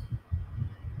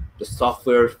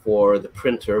software for the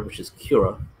printer, which is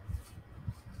Cura.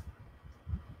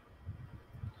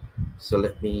 So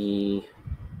let me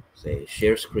say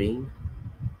share screen,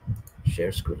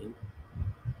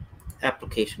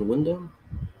 application window,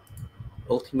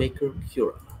 Ultimaker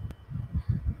Cura.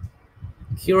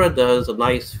 Cura does a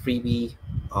nice freebie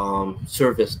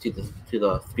service to the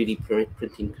 3D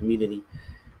printing community.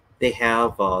 They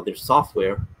have their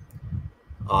software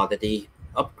that they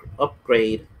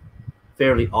upgrade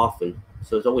fairly often,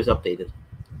 so it's always updated,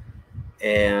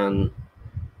 and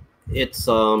it's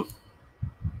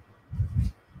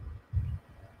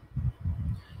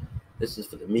this is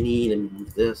for the Mini. Let me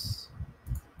move this,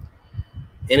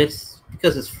 and it's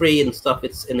because it's free and stuff.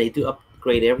 And they do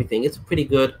upgrade everything. It's a pretty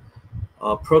good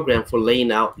program for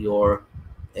laying out your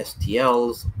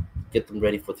STLs, get them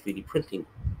ready for 3D printing.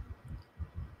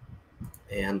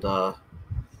 And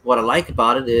what I like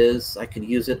about it is I could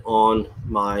use it on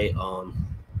my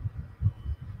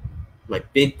my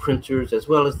big printers as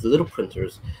well as the little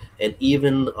printers, and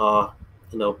even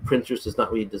you know, printers it's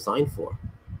not really designed for.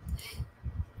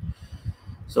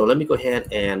 So let me go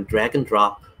ahead and drag and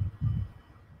drop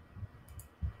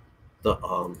the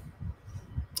I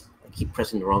keep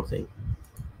pressing the wrong thing.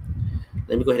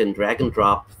 Let me go ahead and drag and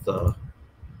drop the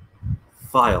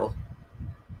file.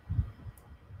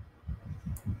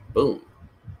 Boom,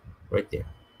 right there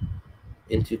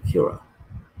into Cura.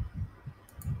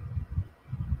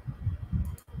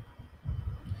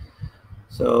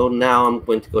 So now I'm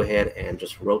going to go ahead and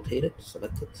just rotate it,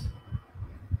 select it,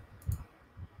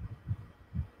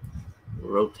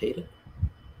 rotate it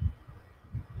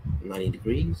 90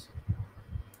 degrees.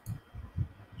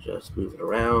 Just move it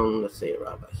around, let's say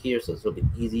around about here, so it's a little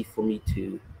bit easy for me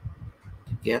to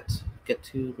get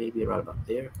to, maybe right about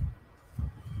there.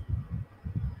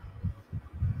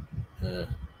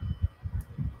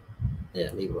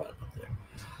 Yeah, maybe right about there.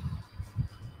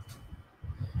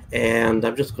 And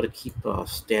I'm just going to keep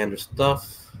standard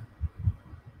stuff.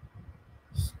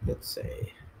 Let's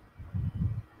say,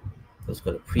 let's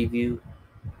go to preview.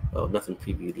 Oh, nothing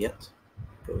previewed yet.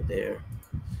 Go there.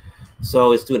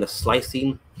 So it's doing a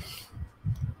slicing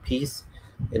piece,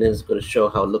 and then it's going to show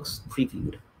how it looks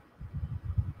previewed.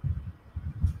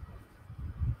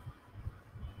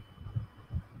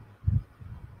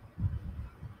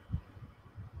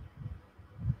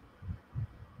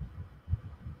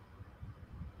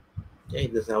 Okay,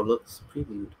 this is how it looks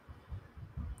previewed.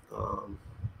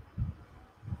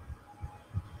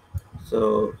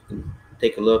 So you can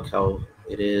take a look how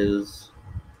it is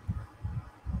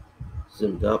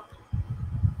zoomed up.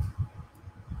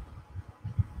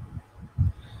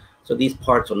 So these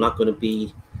parts are not going to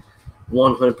be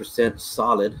 100%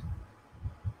 solid.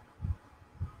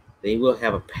 They will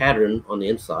have a pattern on the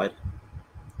inside.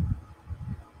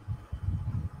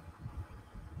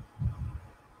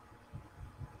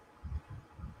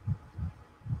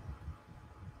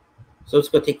 So it's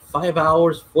going to take 5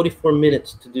 hours, 44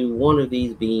 minutes to do one of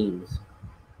these beams.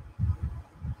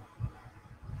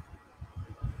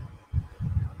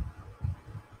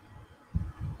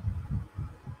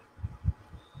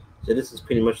 So this is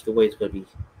pretty much the way it's going to be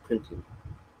printing.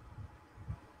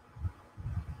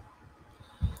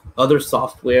 Other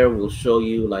software will show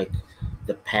you like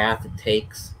the path it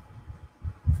takes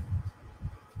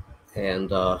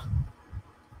and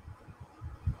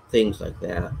things like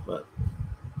that. But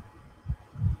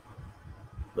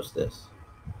what's this?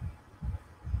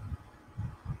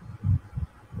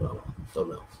 Well, don't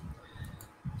know.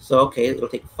 So okay, it'll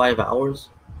take 5 hours.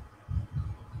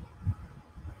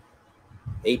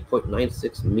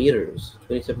 8.96 meters,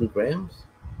 27 grams,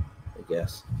 I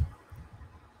guess,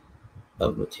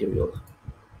 of material.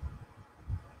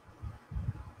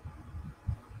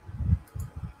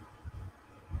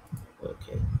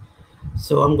 Okay,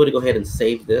 so I'm going to go ahead and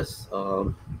save this.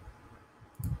 I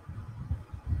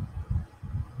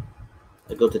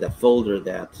go to that folder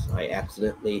that I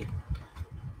accidentally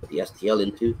put the STL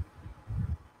into.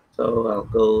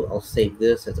 So I'll save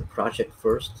this as a project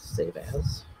first, save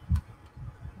as.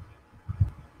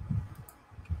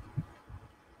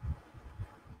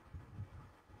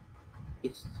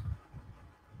 Paste.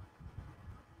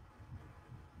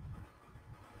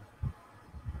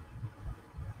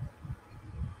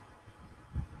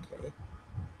 Okay.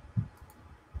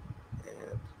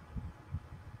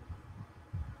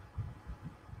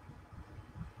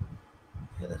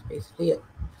 And that's basically it.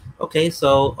 Okay,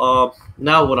 so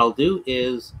now what I'll do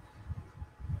is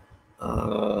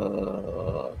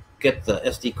get the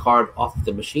SD card off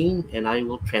the machine, and I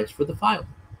will transfer the file.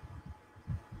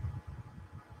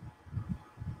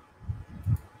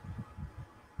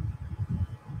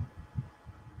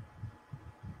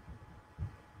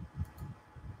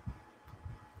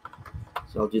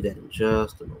 So I'll do that in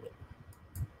just a moment.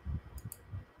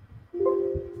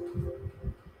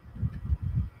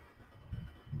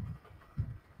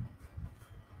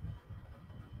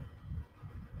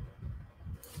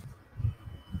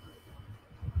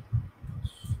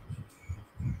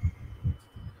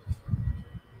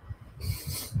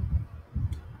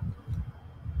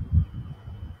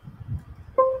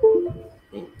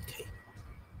 Okay.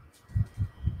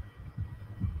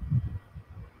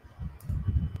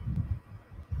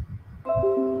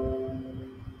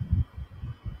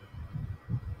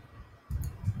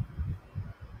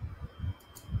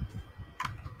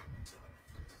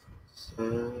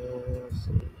 Let's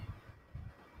see.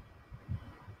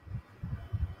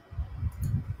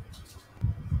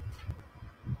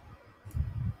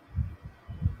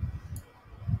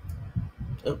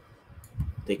 Oh,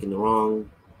 taking the wrong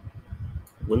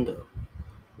window.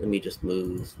 Let me just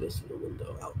move this little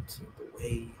window out of the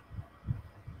way.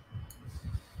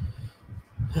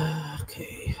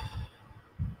 Okay.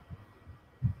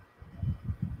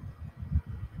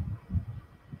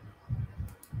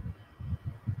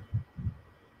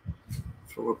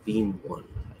 Floor beam 1.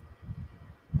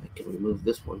 I can remove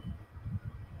this one.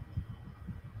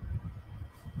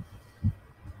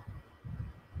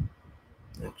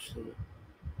 Actually,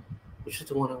 which is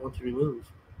the one I want to remove?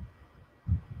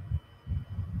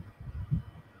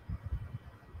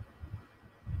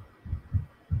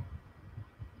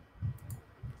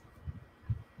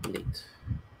 Neat.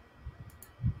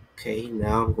 Okay,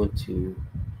 now I'm going to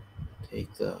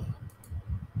take the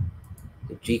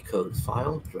G-code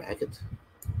file, drag it,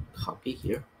 copy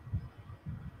here.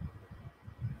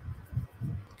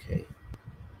 Okay.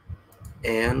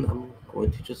 And I'm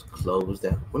going to just close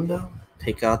that window,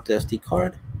 take out the SD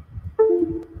card,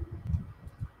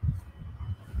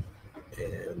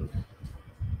 and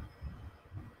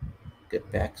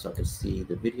get back so I can see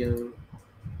the video.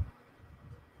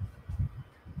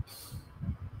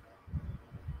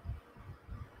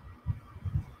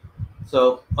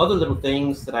 So other little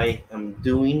things that I am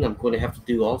doing, I'm going to have to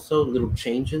do also, little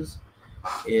changes,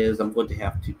 is I'm going to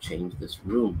have to change this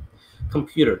room.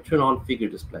 Computer, turn on figure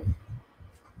display.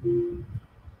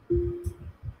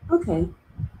 Okay.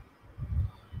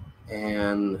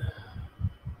 And,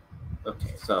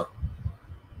 okay, so,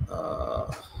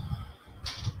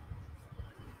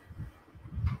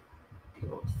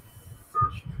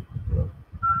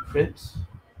 print,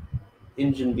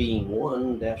 engine being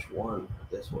 1-1,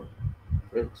 this one,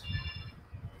 print.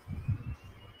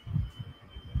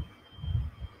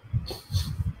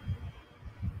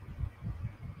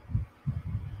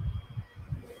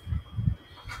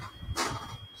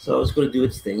 So it's going to do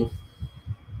its thing.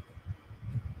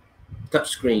 Touch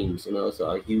screens,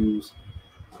 so I use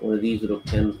one of these little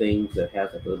pen things that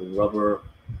has like a little rubber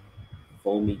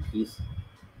foamy piece.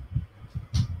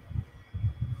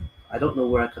 I don't know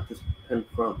where I got this pen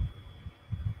from,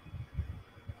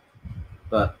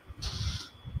 but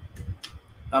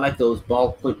I like those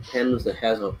ballpoint pens that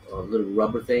has a little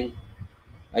rubber thing.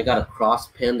 I got a cross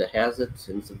pen that has it,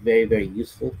 and it's very, very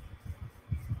useful,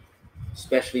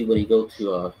 especially when you go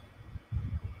to a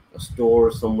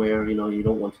store somewhere, you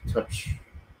don't want to touch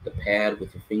the pad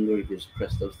with your finger, you just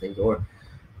press those things. Or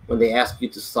when they ask you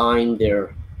to sign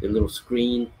their the little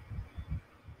screen,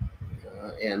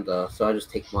 and so I just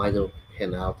take my little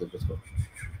pen out and just go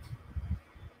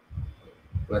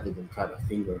rather than try my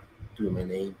finger doing my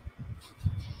name.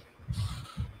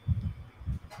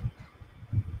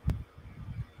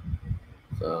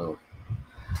 So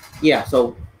yeah,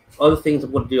 so other things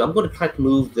I'm going to do, I'm going to try to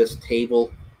move this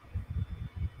table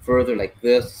further like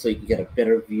this so you can get a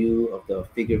better view of the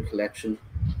figure collection.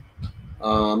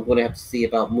 I'm going to have to see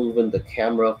about moving the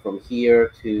camera from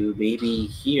here to maybe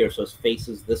here so it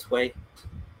faces this way.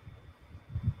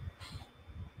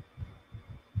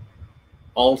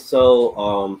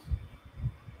 Also,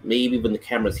 maybe when the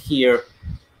camera's here,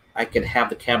 I can have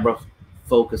the camera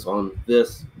focus on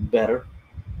this better.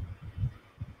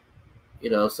 You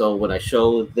know, so when I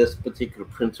show this particular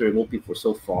printer, it won't be for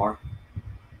so far.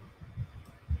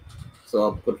 So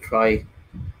I'm going to try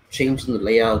changing the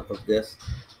layout of this.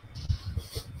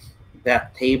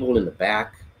 That table in the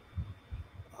back,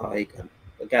 I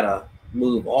gotta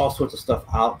move all sorts of stuff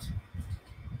out.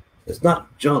 It's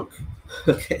not junk,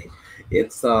 okay?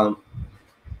 It's all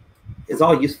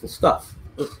useful stuff.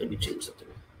 Let me change something.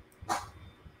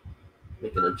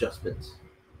 Make an adjustment.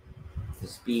 The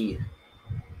speed.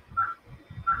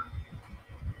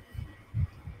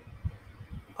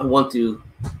 I want to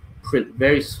print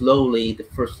very slowly the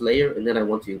first layer, and then I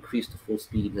want to increase the full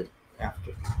speed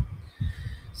after.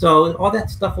 So all that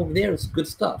stuff over there is good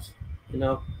stuff, you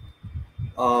know.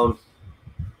 I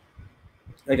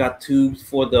got tubes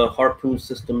for the harpoon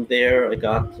system there. I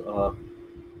got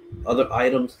other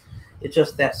items. It's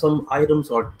just that some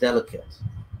items are delicate,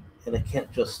 and I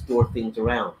can't just store things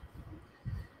around.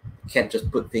 I can't just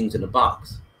put things in a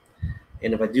box.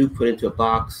 And if I do put into a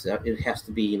box, it has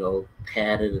to be, you know,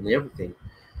 padded and everything.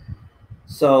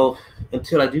 So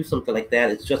until I do something like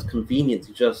that, it's just convenient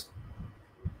to just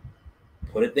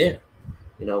put it there.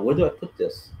 You know, where do I put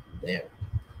this? There.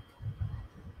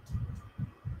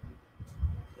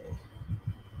 Okay.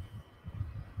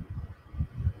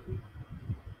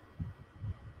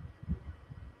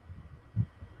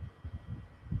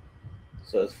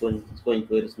 So it's going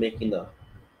good. It's making the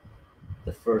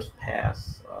first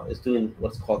pass. It's doing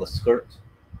what's called a skirt.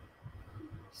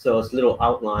 So it's a little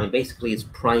outline. Basically, it's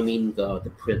priming the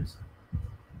print.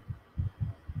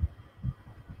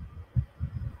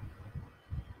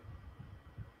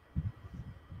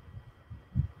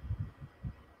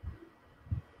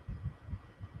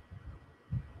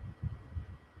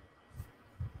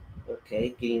 Okay,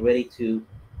 getting ready to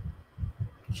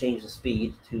change the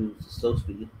speed to slow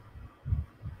speed.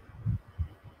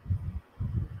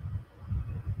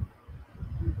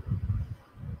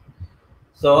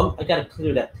 So I got to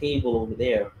clear that table over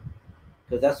there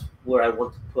because that's where I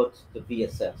want to put the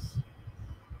VSS.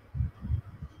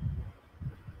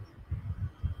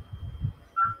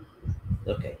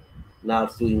 Okay, now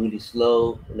it's doing really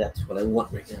slow, and that's what I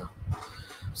want right now.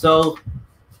 So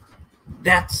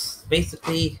that's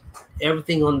basically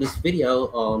everything on this video.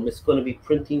 It's going to be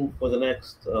printing for the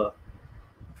next,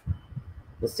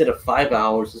 instead of 5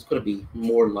 hours, it's going to be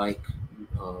more like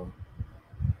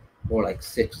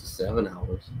 6 to 7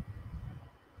 hours.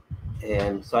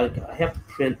 And so I have to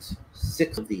print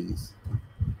 6 of these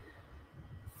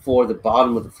for the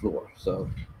bottom of the floor. So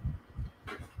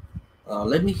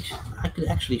I could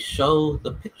actually show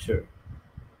the picture.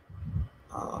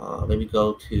 Let me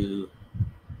go to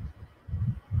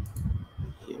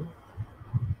here,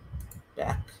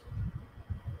 back.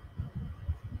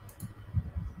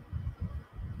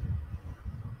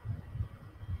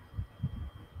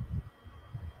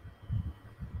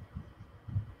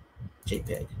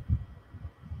 JPEG.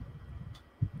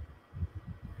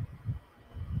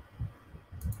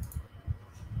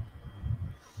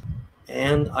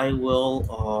 And I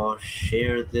will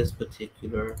share this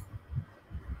particular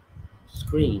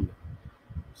screen.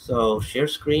 So share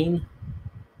screen,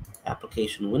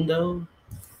 application window,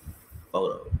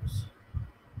 photos,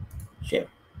 share.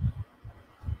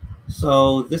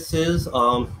 So this is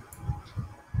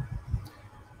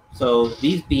so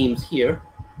these beams here.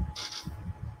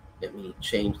 Let me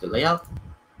change the layout.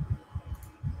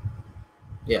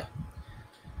 Yeah.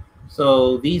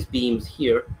 So these beams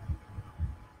here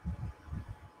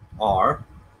are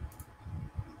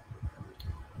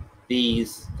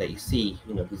these that you see,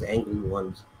 you know, these angling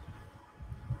ones.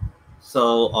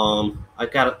 So I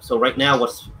got it. So right now,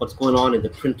 what's going on in the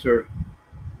printer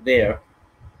there,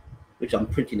 which I'm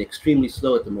printing extremely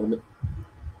slow at the moment,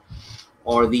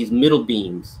 are these middle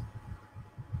beams.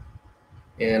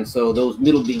 And so those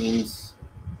middle beams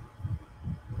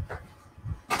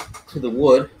to the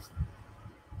wood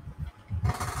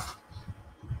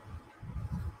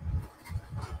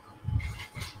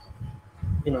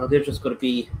they're just going to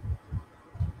be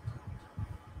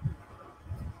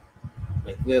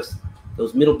like this.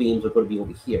 Those middle beams are going to be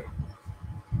over here.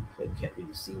 So you can't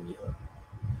really see me.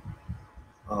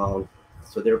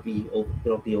 So they'll be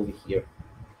over here,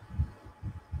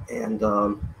 and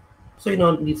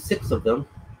so need 6 of them.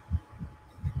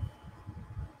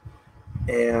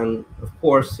 And of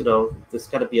course, there's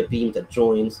got to be a beam that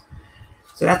joins.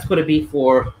 So that's going to be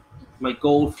for my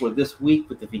goal for this week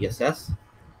with the VSS.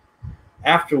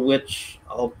 After which,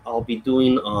 I'll be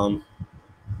doing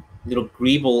little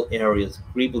greeble areas,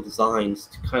 greeble designs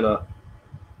to kind of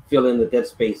fill in the dead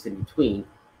space in between.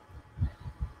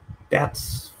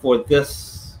 That's for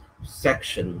this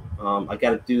section. I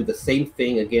got to do the same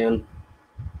thing again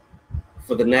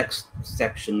for the next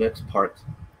section, next part,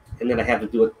 and then I have to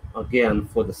do it again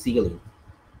for the ceiling.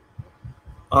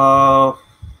 So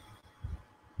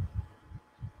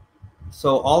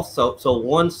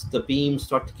once the beams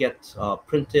start to get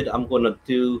printed, I'm going to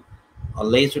do a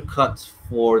laser cut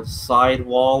for the side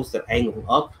walls that angle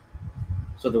up.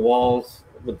 So the walls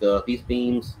with these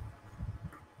beams,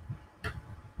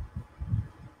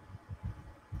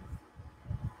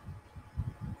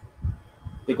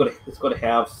 it's going to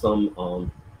have some.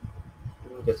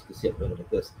 I guess you can see it better like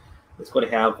this. It's going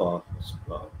to have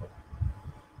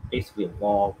basically a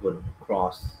wall going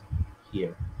across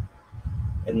here,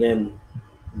 and then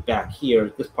back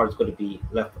here, this part is going to be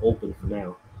left open for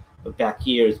now. But back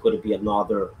here is going to be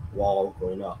another wall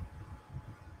going up.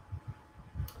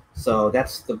 So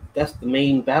that's the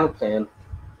main battle plan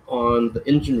on the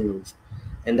engine room,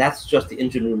 and that's just the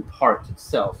engine room part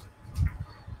itself.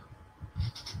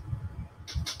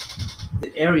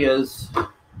 The areas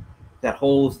that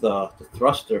holds the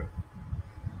thruster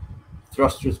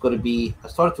is going to be, I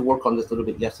started to work on this a little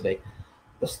bit yesterday.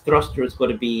 The thruster is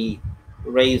going to be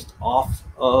raised off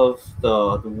of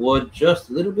the wood just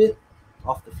a little bit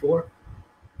off the floor.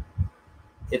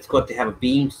 It's going to have a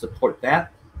beam to support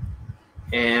that,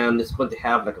 and it's going to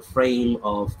have like a frame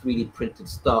of 3D printed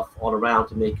stuff all around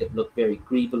to make it look very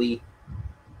greebly,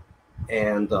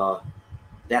 and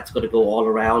that's going to go all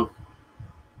around,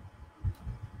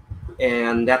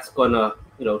 and that's going to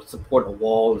support a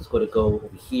wall. It's going to go over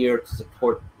here to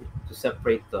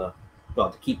separate to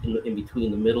keep in between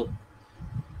the middle.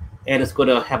 And it's going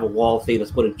to have a wall thing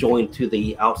that's going to join to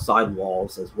the outside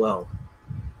walls as well.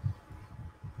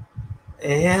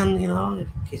 And in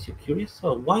case you're curious,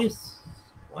 so why is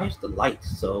the light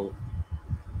so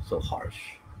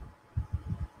harsh?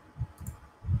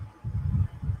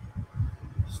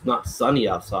 It's not sunny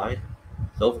outside.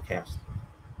 It's overcast.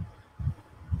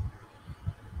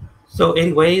 So,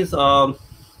 anyways, put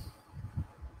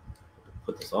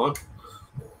this on.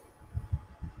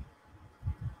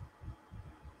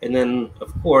 And then,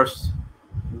 of course,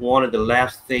 one of the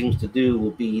last things to do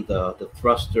will be the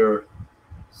thruster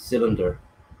cylinder.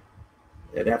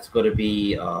 And that's going to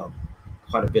be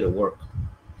quite a bit of work.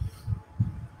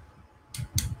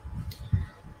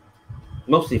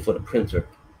 Mostly for the printer.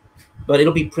 But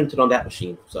it'll be printed on that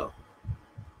machine. So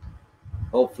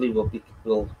hopefully we'll be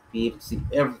able to see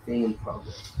everything in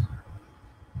progress.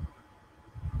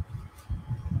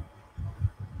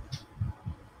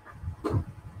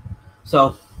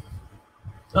 So,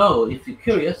 if you're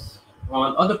curious,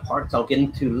 on other parts I'll get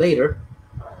into later.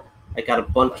 I got a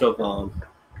bunch of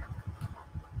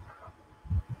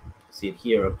see it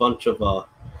here, a bunch of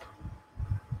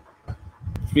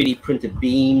 3D printed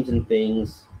beams and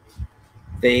things.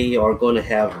 They are going to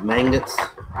have magnets.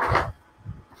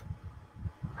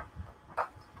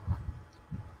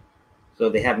 So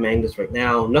they have magnets right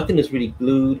now. Nothing is really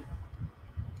glued.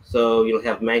 So you'll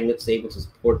have magnets able to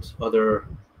support other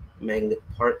magnet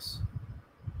parts.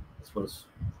 This one's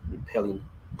repelling.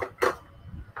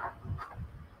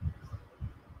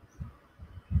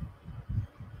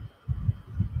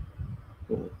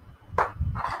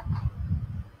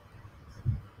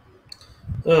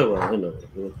 Oh, well, I know what I'm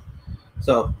doing.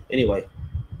 So, anyway,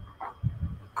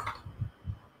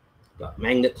 got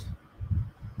magnet.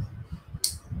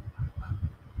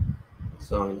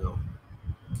 So, I know.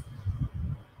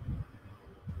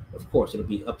 Of course, it'll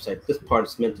be upside. This part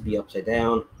is meant to be upside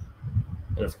down.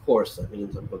 And of course, that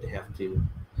means I'm going to have to.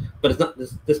 But it's not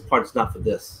this part is not for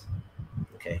this.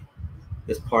 Okay.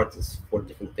 This part is for a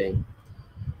different thing.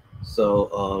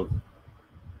 So,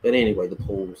 but anyway, the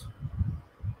poles.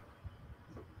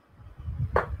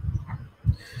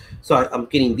 So I'm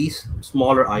getting these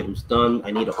smaller items done.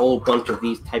 I need a whole bunch of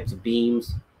these types of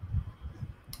beams.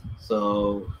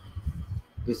 So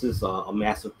this is a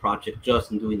massive project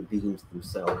just in doing the beams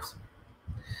themselves.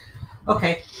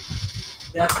 Okay,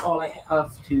 that's all I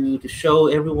have to show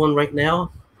everyone right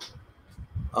now.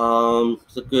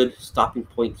 It's a good stopping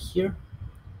point here.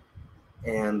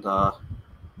 And I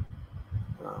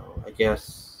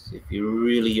guess if you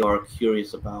really are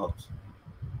curious about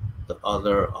the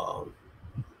other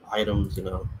items,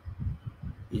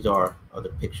 these are other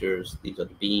pictures. These are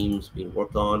the beams being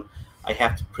worked on. I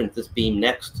have to print this beam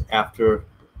next after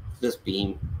this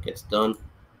beam gets done.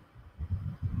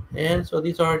 And so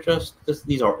these are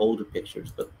these are older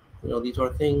pictures, but these are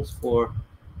things for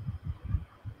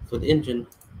the engine.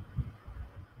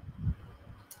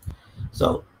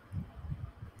 So,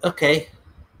 okay.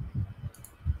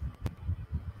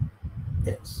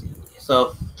 Let's see.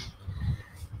 So,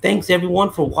 thanks everyone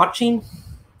for watching.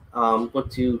 I'm going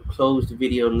to close the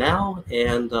video now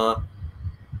and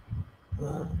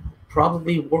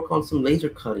probably work on some laser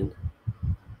cutting.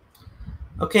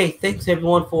 Okay, thanks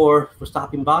everyone for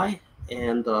stopping by,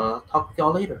 and talk to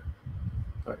y'all later.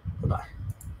 All right, bye-bye.